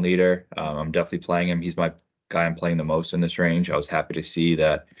first round leader. I'm definitely playing him. He's my guy I'm playing the most in this range. I was happy to see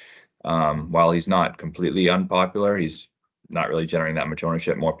that while he's not completely unpopular, he's not really generating that much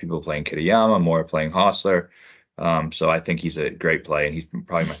ownership. More people playing Kitayama, more playing Hostler. So I think he's a great play, and he's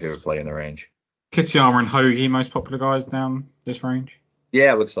probably my favorite play in the range. Kitayama and Hoagie, most popular guys down this range.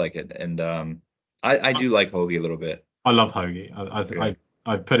 Yeah, it looks like it. And I do like Hoagie a little bit. I love Hoagie.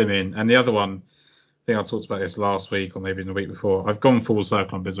 I put him in. And the other one, I think I talked about this last week or maybe in the week before. I've gone full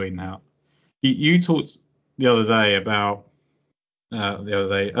circle on Bezuidenhout. You talked the other day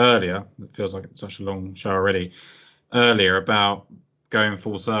earlier. It feels like it's such a long show already. Earlier about going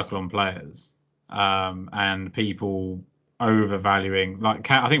full circle on players and people overvaluing. Like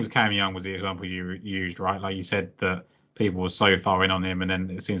I think it was Cam Young was the example you used, right? Like you said that people were so far in on him, and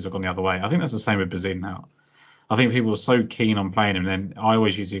then it seems to have gone the other way. I think that's the same with Bezuidenhout. I think people are so keen on playing him. And then I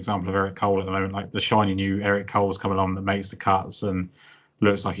always use the example of Eric Cole at the moment, like the shiny new Eric Cole's come along that makes the cuts and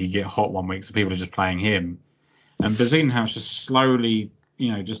looks like he get hot one week, so people are just playing him. And Bezuidenhout's just slowly,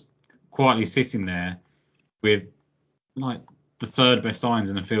 just quietly sitting there with like the third best irons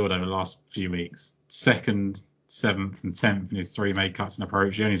in the field over the last few weeks. 2nd, 7th, and 10th in his 3 made cuts and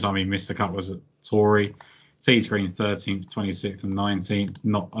approach. The only time he missed a cut was at Tory. Tee to green 13th, 26th, and 19th.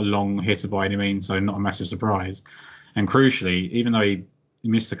 Not a long hitter by any means, so not a massive surprise. And crucially, even though he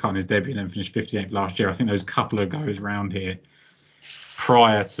missed a cut in his debut and then finished 58th last year, I think those couple of goes round here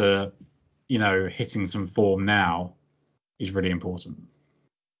prior to, hitting some form now is really important.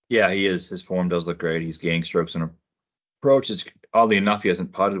 Yeah, he is. His form does look great. He's gaining strokes and approach. It's oddly enough, he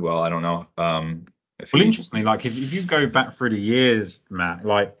hasn't putted well. I don't know. Interestingly, like if you go back through the years, Matt,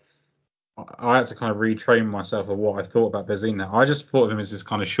 like I had to kind of retrain myself of what I thought about Bezuidenhout. I just thought of him as this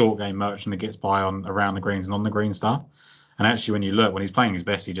kind of short game merchant that gets by on around the greens and on the green stuff. And actually, when you look, when he's playing his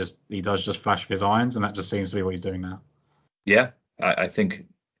best, he does just flash with his irons, and that just seems to be what he's doing now. Yeah, I think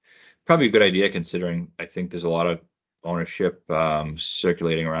probably a good idea considering I think there's a lot of ownership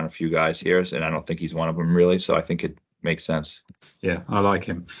circulating around a few guys here, and I don't think he's one of them really. So I think it makes sense. Yeah, I like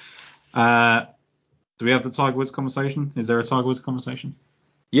him. Do we have the Tiger Woods conversation? Is there a Tiger Woods conversation?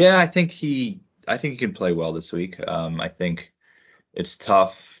 Yeah, I think he can play well this week. I think it's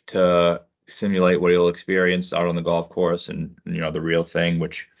tough to simulate what he'll experience out on the golf course and the real thing,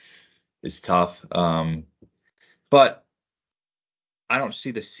 which is tough. But I don't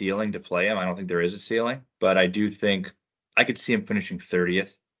see the ceiling to play him. I don't think there is a ceiling, but I do think I could see him finishing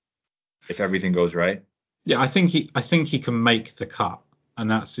 30th if everything goes right. Yeah, I think he can make the cut,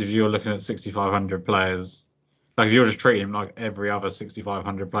 and that's if you're looking at 6,500 players. Like if you're just treating him like every other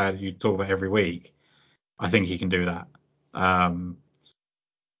 6,500 player that you talk about every week, I think he can do that. I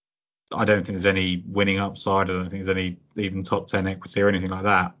don't think there's any winning upside. I don't think there's any even top 10 equity or anything like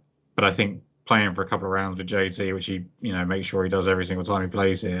that. But I think playing for a couple of rounds with JT, which he makes sure he does every single time he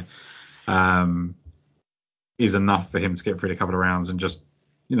plays here, is enough for him to get through a couple of rounds and just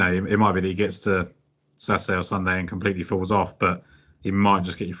it might be that he gets to Saturday or Sunday and completely falls off, but he might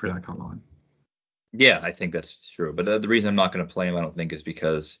just get you through that cut line. Yeah, I think that's true. But the reason I'm not going to play him, I don't think, is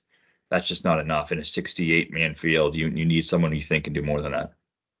because that's just not enough. In a 68-man field, you need someone you think can do more than that.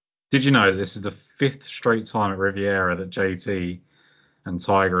 Did you know this is the 5th straight time at Riviera that JT and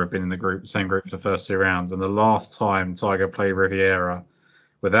Tiger have been in the same group for the first 2 rounds, and the last time Tiger played Riviera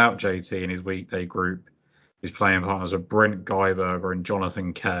without JT in his weekday group, his playing partners were Brent Geiberger and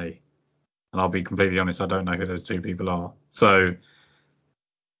Jonathan Kay. And I'll be completely honest, I don't know who those 2 people are. So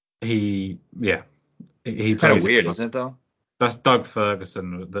he's kind of weird, isn't it, though? That's Doug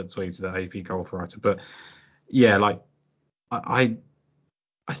Ferguson that tweeted at AP Golf Writer. But yeah, like I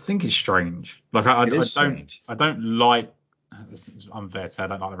think it's strange. Like I don't like. It's unfair to say I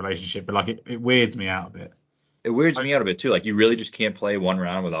don't like the relationship, but like it weirds me out a bit. It weirds me out a bit too. Like you really just can't play one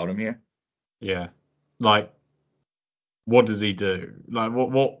round without him here. Yeah. Like what does he do? Like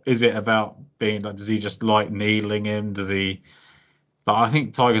what is it about being like? Does he just like needling him? Does he? Like I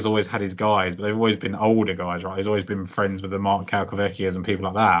think Tiger's always had his guys, but they've always been older guys, right? He's always been friends with the Mark Calcavecchias and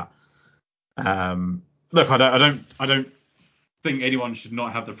people like that. Look, I don't think anyone should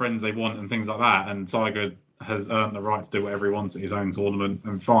not have the friends they want and things like that. And Tiger has earned the right to do whatever he wants at his own tournament,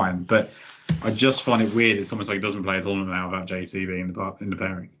 and fine. But I just find it weird. It's almost like he doesn't play a tournament now without JT being in the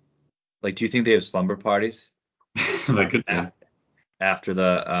pairing. Like, do you think they have slumber parties? They could do. After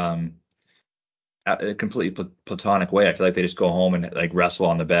the a completely platonic way. I feel like they just go home and like wrestle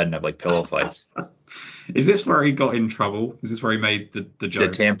on the bed and have like pillow fights. Is this where he got in trouble? Is this where he made the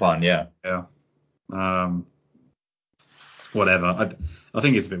joke? The tampon, yeah. Yeah. whatever. I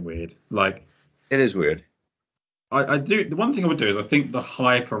think it's a bit weird. Like, It is weird. I do. The one thing I would do is I think the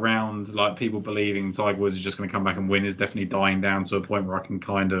hype around like people believing Tiger Woods is just going to come back and win is definitely dying down to a point where I can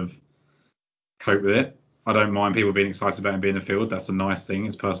kind of cope with it. I don't mind people being excited about him being in the field. That's a nice thing.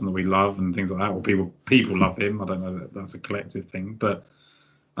 It's a person that we love and things like that. Or people love him. I don't know that that's a collective thing, but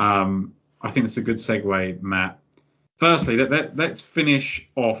I think it's a good segue, Matt. Firstly, let's finish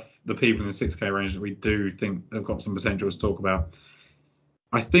off the people in the 6K range that we do think have got some potential to talk about.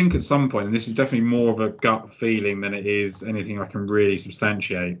 I think at some point, and this is definitely more of a gut feeling than it is anything I can really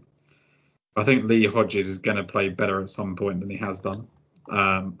substantiate, I think Lee Hodges is going to play better at some point than he has done.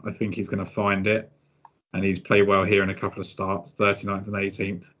 I think he's going to find it, and he's played well here in a couple of starts, 39th and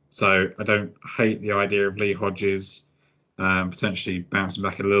 18th. So I don't hate the idea of Lee Hodges potentially bouncing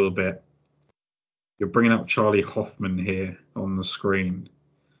back a little bit. You're bringing up Charlie Hoffman here on the screen.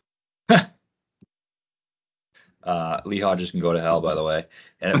 Lee Hodges can go to hell, by the way.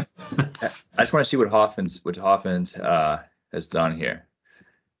 And I just want to see what Hoffman's has done here.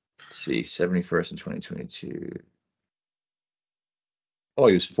 Let's see, 71st in 2022. Oh,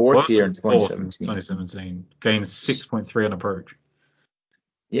 he was fourth here in 2017. Gained 6.3 on approach.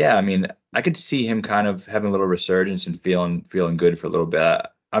 Yeah, I mean, I could see him kind of having a little resurgence and feeling good for a little bit.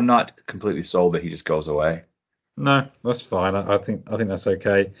 I'm not completely sold that he just goes away. No, that's fine. I think that's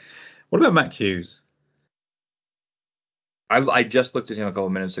okay. What about Matt Hughes? I just looked at him a couple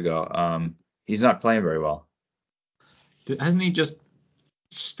of minutes ago. He's not playing very well. Hasn't he just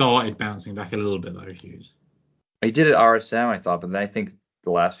started bouncing back a little bit though, Hughes? He did at RSM, I thought, but then I think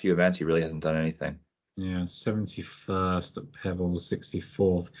the last few events he really hasn't done anything. Yeah, 71st at Pebbles,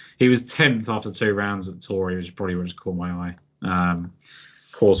 64th. He was 10th after 2 rounds at Torrey, which probably would just caught my eye.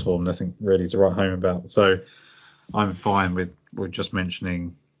 Course form, nothing really to write home about. So I'm fine with just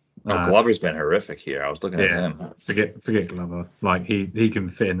mentioning. Glover's been horrific here. I was looking at him. Forget Glover. Like he can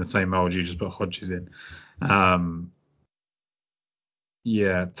fit in the same mold. You just put Hodges in.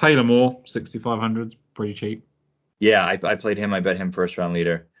 Yeah, Taylor Moore, 6,500's pretty cheap. Yeah, I played him. I bet him first round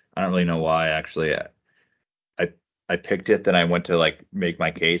leader. I don't really know why actually. I picked it, then I went to like make my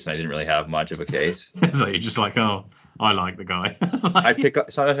case, and I didn't really have much of a case. So you're just like, oh, I like the guy.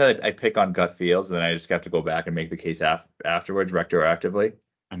 Sometimes I pick on gut feels, and then I just have to go back and make the case afterwards, retroactively.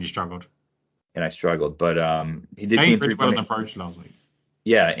 And you struggled. And I struggled, but he did gain pretty well on approach last week.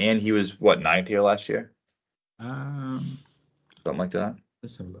 Yeah, and he was what, 9th here last year? Something like that.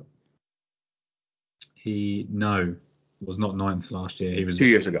 Let's have a look. He was not 9th last year. He was 2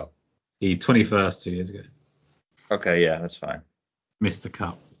 years ago. He 21st 2 years ago. Okay, yeah, that's fine. Missed the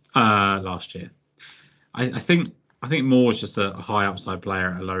cut last year. I think Moore's just a high upside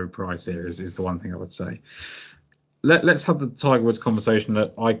player at a low price here is the one thing I would say. Let's have the Tiger Woods conversation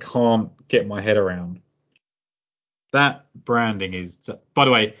that I can't get my head around. That branding is, by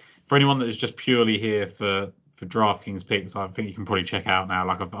the way, for anyone that is just purely here for DraftKings picks, I think you can probably check out now.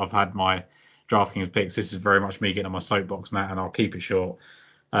 Like I've had my DraftKings picks. This is very much me getting on my soapbox, Matt, and I'll keep it short.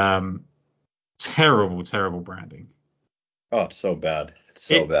 Terrible branding. Oh, it's so bad. It's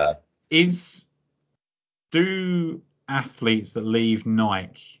so bad. Do athletes that leave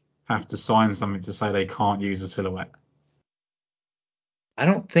Nike have to sign something to say they can't use a silhouette? I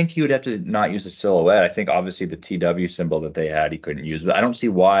don't think he would have to not use a silhouette. I think obviously the TW symbol that they had he couldn't use, but I don't see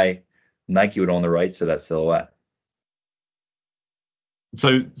why Nike would own the rights to that silhouette.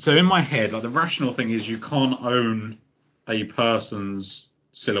 So in my head, like the rational thing is you can't own a person's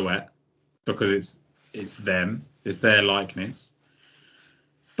silhouette because it's them, it's their likeness.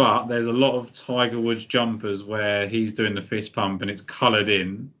 But there's a lot of Tiger Woods jumpers where he's doing the fist pump and it's coloured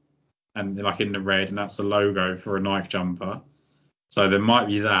in and like in the red, and that's the logo for a Nike jumper. So there might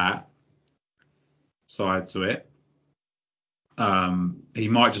be that side to it. He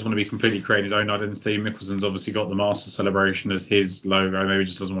might just want to be completely creating his own identity. Mickelson's obviously got the Masters celebration as his logo. Maybe he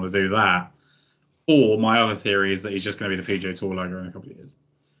just doesn't want to do that. Or my other theory is that he's just going to be the PGA Tour logo in a couple of years.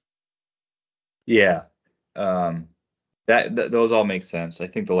 Yeah. Those all make sense. I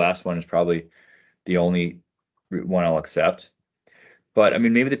think the last one is probably the only one I'll accept. But I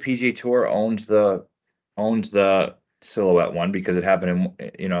mean, maybe the PGA Tour owns the silhouette one because it happened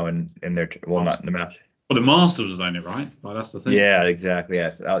in their not in the match. Well, the Masters was own it, right? Well, that's the thing. Yeah, exactly.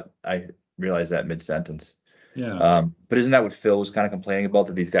 Yes, I realized that mid-sentence. Yeah. But isn't that what Phil was kind of complaining about,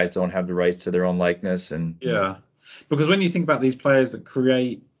 that these guys don't have the rights to their own likeness? And yeah, because when you think about these players that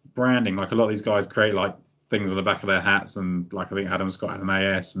create branding, like a lot of these guys create like things on the back of their hats, and like I think Adam Scott had an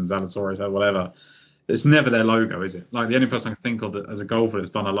AS and Zalatoris had whatever. It's never their logo, is it? Like the only person I can think of that as a golfer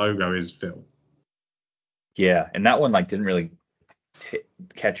that's done a logo is Phil. Yeah, and that one like didn't really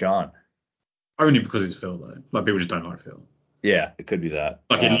catch on. Only because it's Phil though. Like people just don't like Phil. Yeah, it could be that.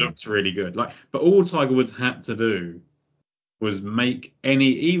 Like it looks really good. Like, but all Tiger Woods had to do was make any,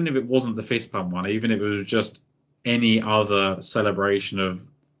 even if it wasn't the fist pump one, even if it was just any other celebration of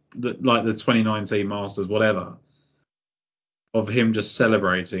like the 2019 Masters, whatever, of him just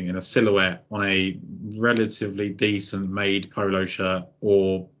celebrating in a silhouette on a relatively decent made polo shirt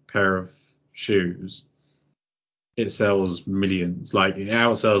or pair of shoes, it sells millions. Like it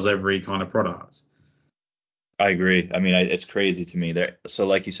outsells every kind of product. I agree. I mean, it's crazy to me. So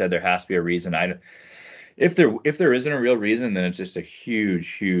like you said, there has to be a reason. If there isn't a real reason, then it's just a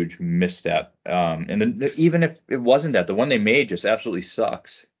huge misstep. And then even if it wasn't that, the one they made just absolutely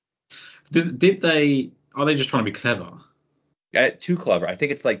sucks. Did they? Are they just trying to be clever? Too clever. I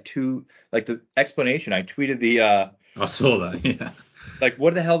think it's like the explanation. I tweeted I saw that. Yeah. Like,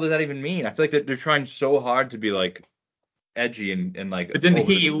 what the hell does that even mean? I feel like they're trying so hard to be like edgy and like. But didn't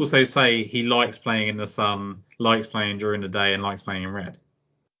he also say he likes playing in the sun, likes playing during the day, and likes playing in red?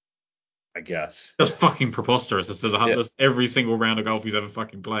 I guess. That's fucking preposterous. That's every single round of golf he's ever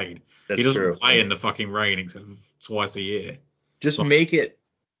fucking played. He doesn't true. play in the fucking rain except twice a year. Just make it.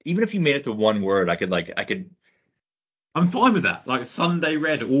 Even if you made it to one word, I could. I'm fine with that. Like Sunday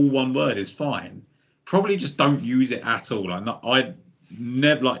red, all one word is fine. Probably just don't use it at all. I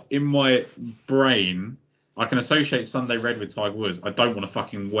never like in my brain. I can associate Sunday red with Tiger Woods. I don't want to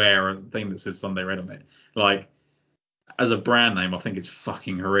fucking wear a thing that says Sunday red on it. Like as a brand name, I think it's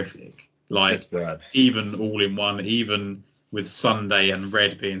fucking horrific. Like even all in one, even with Sunday and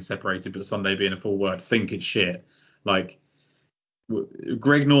red being separated, but Sunday being a full word, think it's shit. Like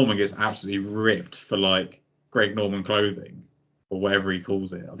Greg Norman gets absolutely ripped for like Greg Norman clothing or whatever he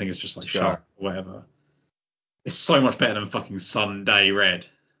calls it. I think it's just like shark or whatever. It's so much better than fucking Sunday red.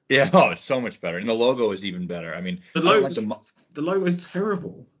 Yeah, it's so much better, and the logo is even better. I mean, the logo is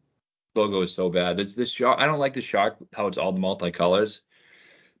terrible. Logo is so bad. This shark. I don't like the shark. How it's all the multicolors.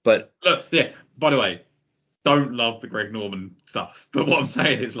 But look, yeah. By the way, don't love the Greg Norman stuff. But what I'm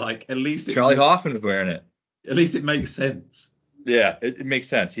saying is like at least Charlie Hoffman is wearing it. At least it makes sense. Yeah, it makes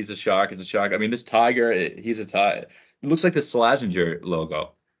sense. He's a shark. It's a shark. I mean, this tiger, he's a tiger. It looks like the Slazenger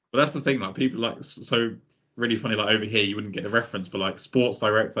logo. But that's the thing. Like people like so really funny. Like over here, you wouldn't get the reference, but like Sports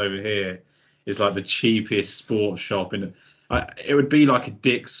Direct over here is like the cheapest sports shop in. It would be like a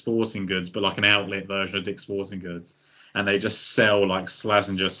Dick's Sporting Goods, but like an outlet version of Dick's Sporting Goods, and they just sell like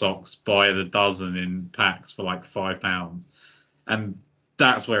Slazenger socks by the dozen in packs for like £5, and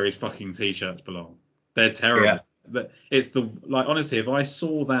that's where his fucking t-shirts belong. They're terrible. Yeah. But it's the like honestly, if I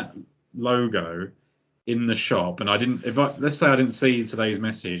saw that logo in the shop and let's say I didn't see today's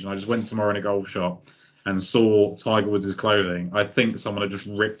message and I just went tomorrow in a golf shop and saw Tiger Woods' clothing, I think someone had just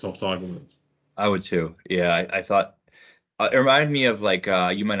ripped off Tiger Woods. I would too. Yeah, I thought it reminded me of like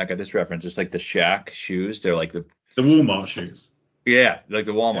you might not get this reference, just like the Shaq shoes. They're like the Walmart shoes. Yeah, like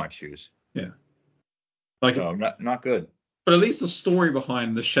the Walmart shoes. Yeah. Like so not good. But at least the story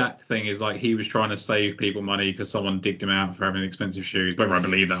behind the Shaq thing is like he was trying to save people money because someone digged him out for having expensive shoes. Whether I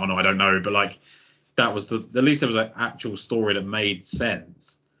believe that or not, I don't know. But like that was at least there was an actual story that made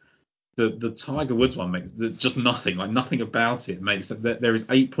sense. The Tiger Woods one makes just nothing. Like nothing about it makes that there is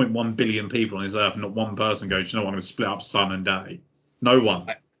 8.1 billion people on this earth, and not one person goes, you know what, I'm going to split up sun and day. No one.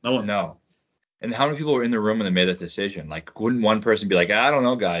 No. And how many people were in the room when they made that decision? Like, wouldn't one person be like, I don't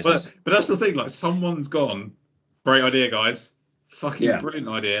know, guys. But that's the thing. Like, someone's gone. Great idea, guys. Fucking brilliant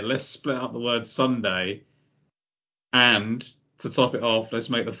idea. Let's split up the word Sunday. And to top it off, let's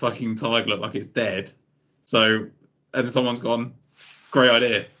make the fucking tiger look like it's dead. So, and someone's gone. Great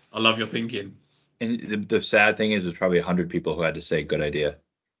idea. I love your thinking. And the sad thing is, there's probably 100 people who had to say good idea.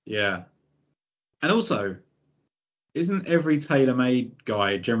 Yeah. And also, isn't every TaylorMade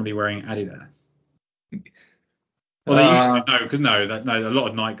guy generally wearing Adidas? Well, they used to. No, a lot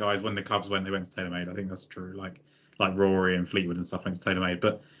of night guys, when the clubs went, they went to TaylorMade. I think that's true. Like Rory and Fleetwood and stuff went to TaylorMade.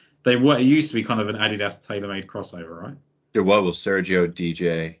 But it used to be kind of an Adidas TaylorMade crossover, right? There was Sergio,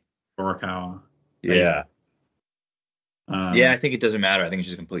 DJ, Morikawa. Yeah. I think it doesn't matter. I think it's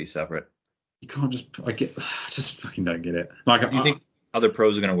just completely separate. You can't just. I just fucking don't get it. Like, do you think other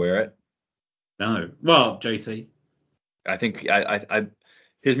pros are gonna wear it? No. Well, JT. I think I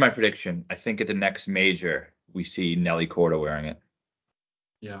here's my prediction. I think at the next major we see Nelly Korda wearing it.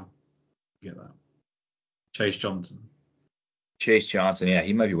 Yeah, I get that. Chase Johnson, yeah,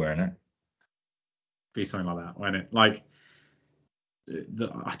 he might be wearing it. Be something like that, won't it? Like,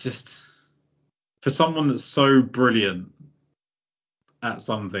 for someone that's so brilliant at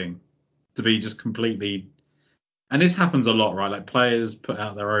something to be just completely, and this happens a lot, right? Like players put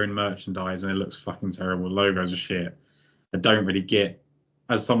out their own merchandise and it looks fucking terrible. Logos are shit. I don't really get.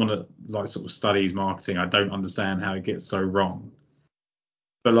 as someone that like sort of studies marketing, I don't understand how it gets so wrong.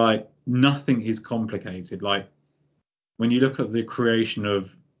 But like nothing is complicated. Like when you look at the creation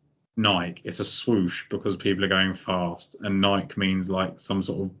of Nike, it's a swoosh because people are going fast, and Nike means like some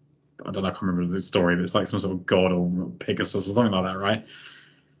sort of, I don't know, I can't remember the story, but it's like some sort of god or Pegasus or something like that, right?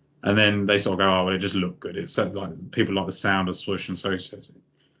 And then they sort of go, oh, well, it just looked good. It's like people like the sound of swoosh and so.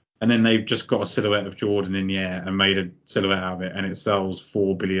 And then they've just got a silhouette of Jordan in the air and made a silhouette out of it, and it sells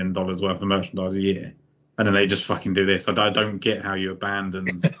 $4 billion worth of merchandise a year. And then they just fucking do this. I don't get how you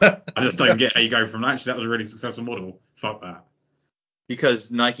abandon. I just don't get how you go from actually that was a really successful model. Fuck that.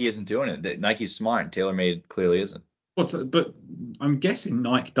 Because Nike isn't doing it. Nike's smart. TaylorMade clearly isn't. But I'm guessing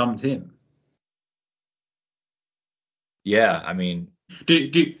Nike dumped him. Yeah, I mean, Do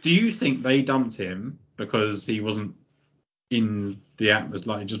you think they dumped him because he wasn't in the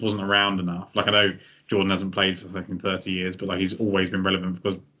atmosphere, like he just wasn't around enough? Like I know Jordan hasn't played for fucking 30 years, but like he's always been relevant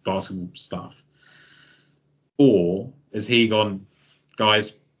because basketball stuff. Or has he gone,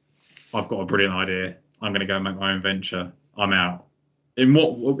 guys, I've got a brilliant idea. I'm going to go and make my own venture. I'm out. In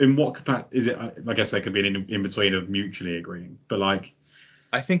what capacity is it? I guess there could be an in between of mutually agreeing, but like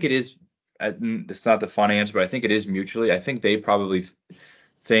I think it is. It's not the fun answer, but I think it is mutually. I think they probably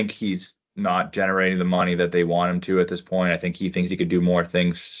think he's not generating the money that they want him to at this point. I think he thinks he could do more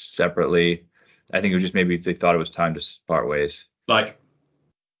things separately. I think it was just maybe they thought it was time to part ways. like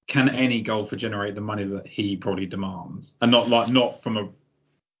can any golfer generate the money that he probably demands, and not from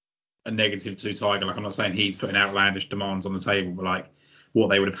a negative to Tiger? Like I'm not saying he's putting outlandish demands on the table, but like what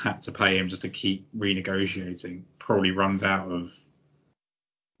they would have had to pay him just to keep renegotiating probably runs out of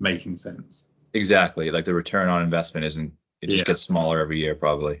making sense. Exactly. Like the return on investment isn't. It just gets smaller every year,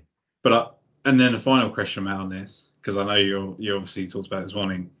 probably. But and then the final question, Matt, on this, because I know you obviously talked about it this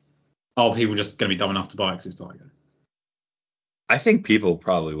morning. Are people just going to be dumb enough to buy because it's Tiger? I think people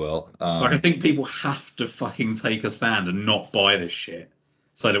probably will. Like I think people have to fucking take a stand and not buy this shit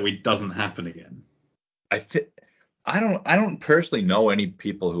so that it doesn't happen again. I don't personally know any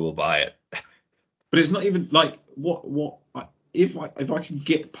people who will buy it. But it's not even like what if I could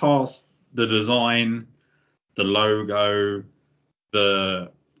get past the design, the logo,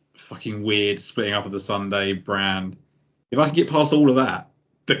 the fucking weird splitting up of the Sunday brand. If I could get past all of that,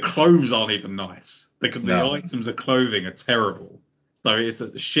 the clothes aren't even nice. The items of clothing are terrible. So it's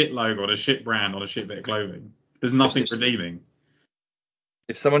a shit logo on a shit brand on a shit bit of clothing. There's nothing redeeming.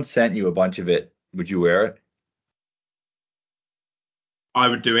 If someone sent you a bunch of it, would you wear it? I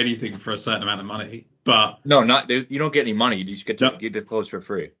would do anything for a certain amount of money, but no, you don't get any money. You just get the clothes for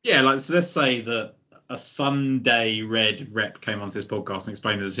free. Yeah, like so let's say that a Sunday Red rep came onto this podcast and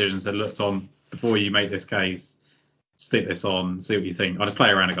explained the decision and said, look, Tom, before you make this case, stick this on, see what you think. I'd play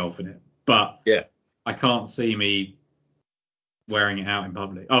around a golf in it, but yeah, I can't see me wearing it out in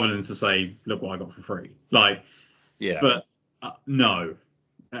public other than to say, look what I got for free. Like, yeah, but no,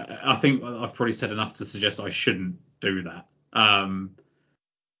 I think I've probably said enough to suggest I shouldn't do that.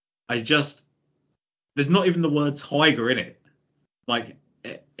 There's not even the word Tiger in it. Like,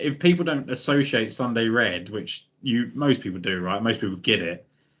 if people don't associate Sunday Red, which most people do, right? Most people get it.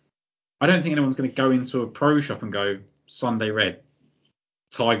 I don't think anyone's going to go into a pro shop and go Sunday Red,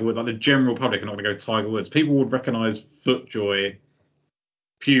 Tiger Woods. Like the general public are not going to go Tiger Woods. People would recognize FootJoy,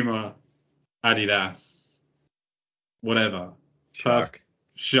 Puma, Adidas, whatever.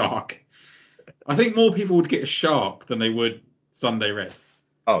 Shark. I think more people would get a Shark than they would Sunday Red.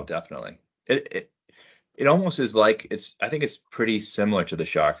 Oh, definitely. It almost is like I think it's pretty similar to the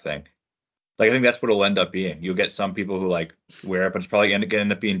Shark thing. Like I think that's what it'll end up being. You'll get some people who like wear it, but it's probably going to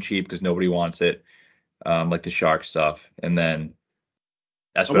end up being cheap because nobody wants it, like the Shark stuff. And then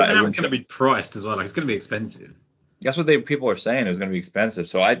that's what it's going to be priced as well. Like it's going to be expensive. That's what people are saying. It was going to be expensive.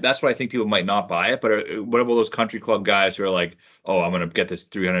 So that's why I think people might not buy it. But what about those country club guys who are like, oh, I'm going to get this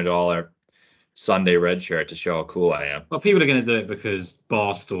 $300 Sunday Red shirt to show how cool I am? Well, people are going to do it because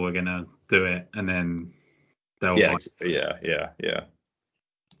Barstool are going to do it, and then they'll buy it. Yeah.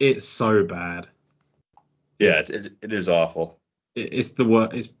 It's so bad. Yeah, it is awful. It's the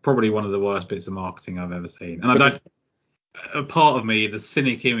worst. It's probably one of the worst bits of marketing I've ever seen. And a part of me, the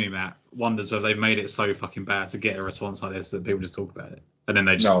cynic in me, Matt, wonders whether they've made it so fucking bad to get a response like this that people just talk about it and then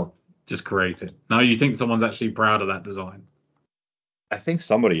they just create it. No, you think someone's actually proud of that design? I think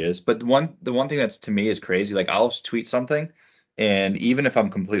somebody is, but the one thing that's to me is crazy. Like I'll tweet something, and even if I'm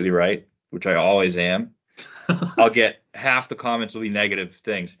completely right, which I always am, I'll get half the comments will be negative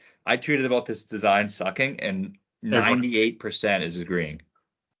things. I tweeted about this design sucking, and 98% is agreeing.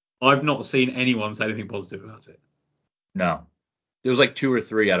 I've not seen anyone say anything positive about it. No, there was like 2 or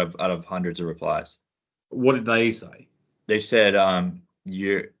 3 out of hundreds of replies. What did they say? They said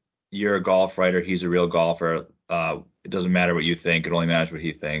you're a golf writer. He's a real golfer. It doesn't matter what you think. It only matters what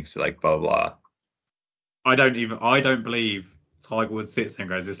he thinks. Like blah blah. I don't believe Tiger Woods sits there and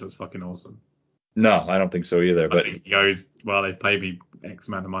goes, "This looks fucking awesome." No, I don't think so either. I But think he goes, "Well, they've paid me X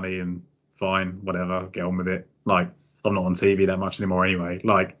amount of money and fine, whatever, get on with it." Like, I'm not on TV that much anymore anyway.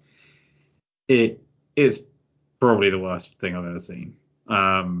 Like, it is probably the worst thing I've ever seen. Yeah,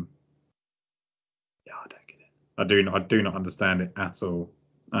 I don't get it. I do not understand it at all.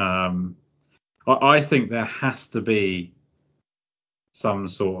 I think there has to be some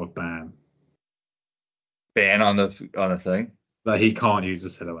sort of ban ban on the thing. that he can't use the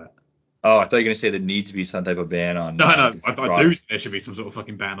silhouette. Oh, I thought you were gonna say there needs to be some type of ban on. No, I do think there should be some sort of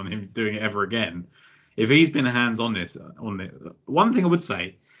fucking ban on him doing it ever again. If he's been hands on this, one thing I would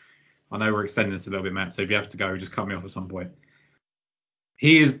say, I know we're extending this a little bit, Matt, so if you have to go, just cut me off at some point.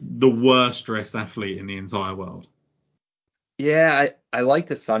 He is the worst dressed athlete in the entire world. Yeah, I like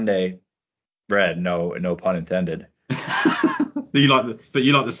the Sunday red. No pun intended. You like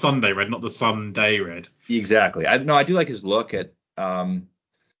the Sunday red, not the Sunday red. Exactly. I do like his look at.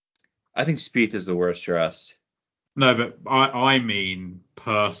 I think Spieth is the worst dressed. No, but I mean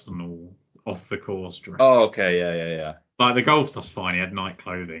personal off the course dress. Oh, okay, yeah. Like the golf stuff's fine. He had night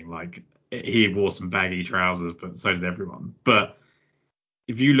clothing. Like he wore some baggy trousers, but so did everyone. But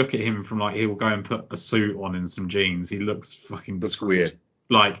if you look at him from like he'll go and put a suit on and some jeans, he looks fucking Looks weird.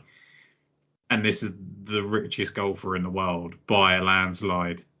 Like, and this is the richest golfer in the world by a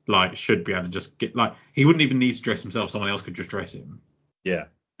landslide. Like, should be able to just get like he wouldn't even need to dress himself. Someone else could just dress him. Yeah.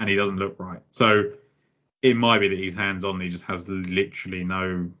 And he doesn't look right. So it might be that he's hands on. He just has literally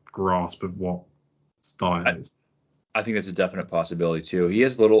no grasp of what style is. I think that's a definite possibility too. He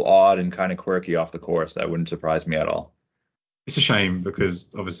is a little odd and kind of quirky off the course. That wouldn't surprise me at all. It's a shame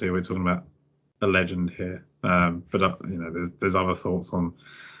because obviously we're talking about a legend here. But there's other thoughts on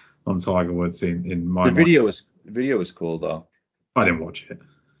Tiger Woods in my mind. The video was cool though. I didn't watch it.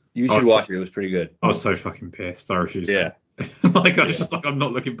 You should watch it. It was pretty good. I was so fucking pissed. I refused. Yeah. Like I was just like, I'm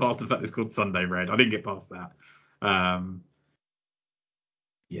not looking past the fact it's called Sunday Red. I didn't get past that.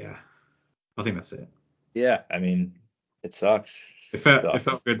 Yeah, I think that's it. Yeah, I mean, it sucks. It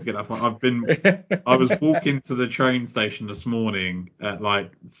felt good to get that far. I was walking to the train station this morning at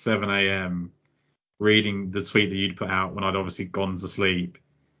like 7 a.m. reading the tweet that you'd put out when I'd obviously gone to sleep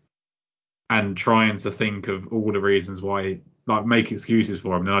and trying to think of all the reasons why, like make excuses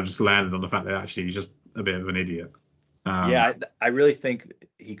for him. And I just landed on the fact that actually he's just a bit of an idiot. Yeah, I really think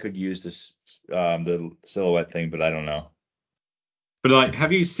he could use this the silhouette thing, but I don't know. But like,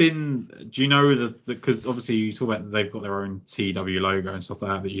 have you seen? Do you know that? Because obviously you talk about they've got their own TW logo and stuff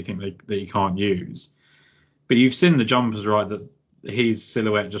like that you think that you can't use. But you've seen the jumpers, right? That his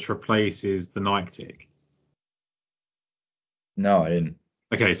silhouette just replaces the Nike tick. No, I didn't.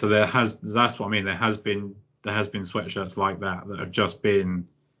 Okay, so that's what I mean. There has been sweatshirts like that have just been.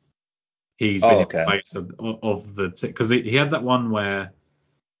 He's been in place of the tick because he had that one where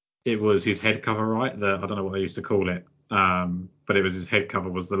it was his head cover, right? I don't know what they used to call it. But it was his head cover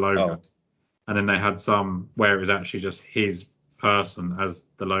was the logo. And then they had some where it was actually just his person as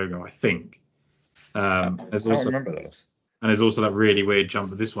the logo, I think. I don't remember those. And there's also that really weird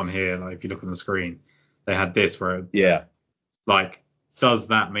jumper. This one here, like if you look on the screen, they had this where like does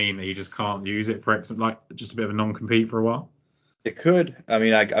that mean that you just can't use it for like just a bit of a non-compete for a while? It could. I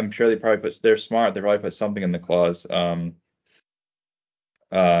mean, I'm sure they're smart. They probably put something in the clause thing.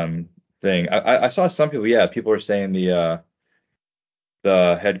 I saw some people, people were saying the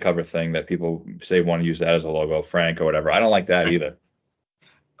head cover thing that people say want to use that as a logo, Frank or whatever. I don't like that either.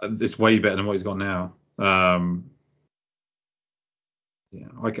 It's way better than what he's got now. Yeah,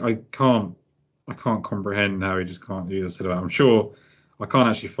 I can't comprehend how he just can't use a silhouette. I'm sure I can't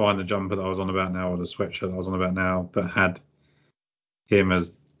actually find the jumper that I was on about now or the sweatshirt that I was on about now that had him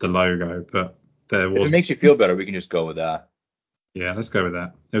as the logo, but there was. If it makes you feel better, we can just go with that. Yeah, let's go with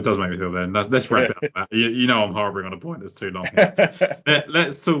that. It does make me feel better. Let's wrap it up, Matt. You know I'm harboring on a point that's too long.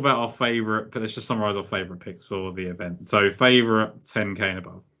 Let's talk about our favourite, but let's just summarise our favourite picks for the event. So favourite 10k and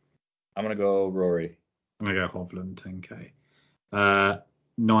above. I'm gonna go Rory. I'm gonna go Hovland 10k.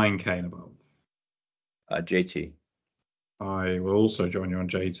 9k and above. JT. I will also join you on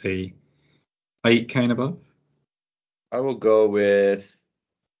JT. 8k and above. I will go with.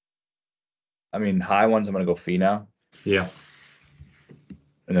 I mean, high ones. I'm gonna go Finau. Yeah.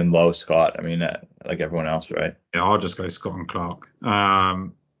 And then low Scott. I mean, like everyone else, right? Yeah, I'll just go Scott and Clark.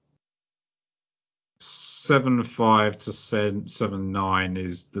 7.5 to 7.9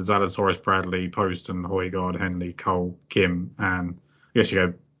 is the Zalatoris, Bradley, Poston, Højgaard, Henley, Cole, Kim, and I guess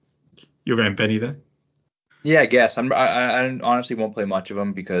you're going Benny there. Yeah, I guess I honestly won't play much of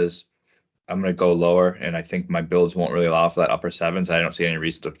them because I'm gonna go lower, and I think my builds won't really allow for that upper sevens. I don't see any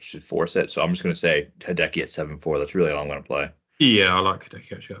reason to force it, so I'm just gonna say Hideki at 7-4. That's really all I'm gonna play. Yeah, I like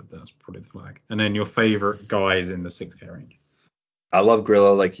Hideki actually. That's probably the flag. And then your favorite guys in the 6K range. I love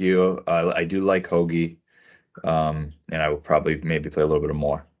Grillo like you. I do like Hoagie, and I will probably maybe play a little bit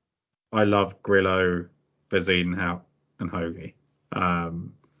more. I love Grillo, Bezuidenhout, and Hoagie.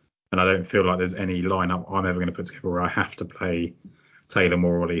 And I don't feel like there's any lineup I'm ever going to put together where I have to play Taylor,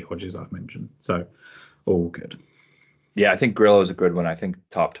 Morley, Hodges, I've mentioned. So all good. Yeah, I think Grillo is a good one. I think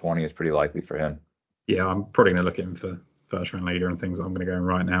top 20 is pretty likely for him. Yeah, I'm probably going to look at him for first round leader and things. I'm going to go in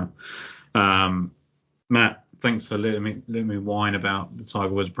right now. Matt, thanks for letting me whine about the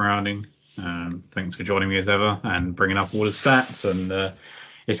Tiger Woods Browning. Thanks for joining me as ever and bringing up all the stats. And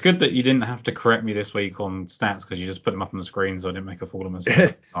it's good that you didn't have to correct me this week on stats because you just put them up on the screen, so I didn't make a fool of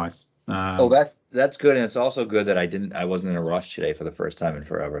myself. Nice. Oh, that's good, and it's also good that I wasn't in a rush today for the first time in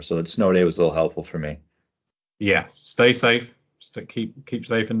forever. So the snow day was a little helpful for me. Yeah, stay safe. Keep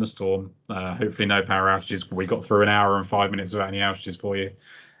safe in the storm. Hopefully no power outages. We got through an hour and 5 minutes without any outages for you.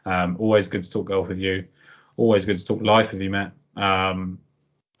 Always good to talk golf with you. Always good to talk life with you, Matt. And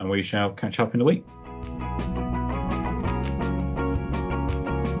we shall catch up in a week.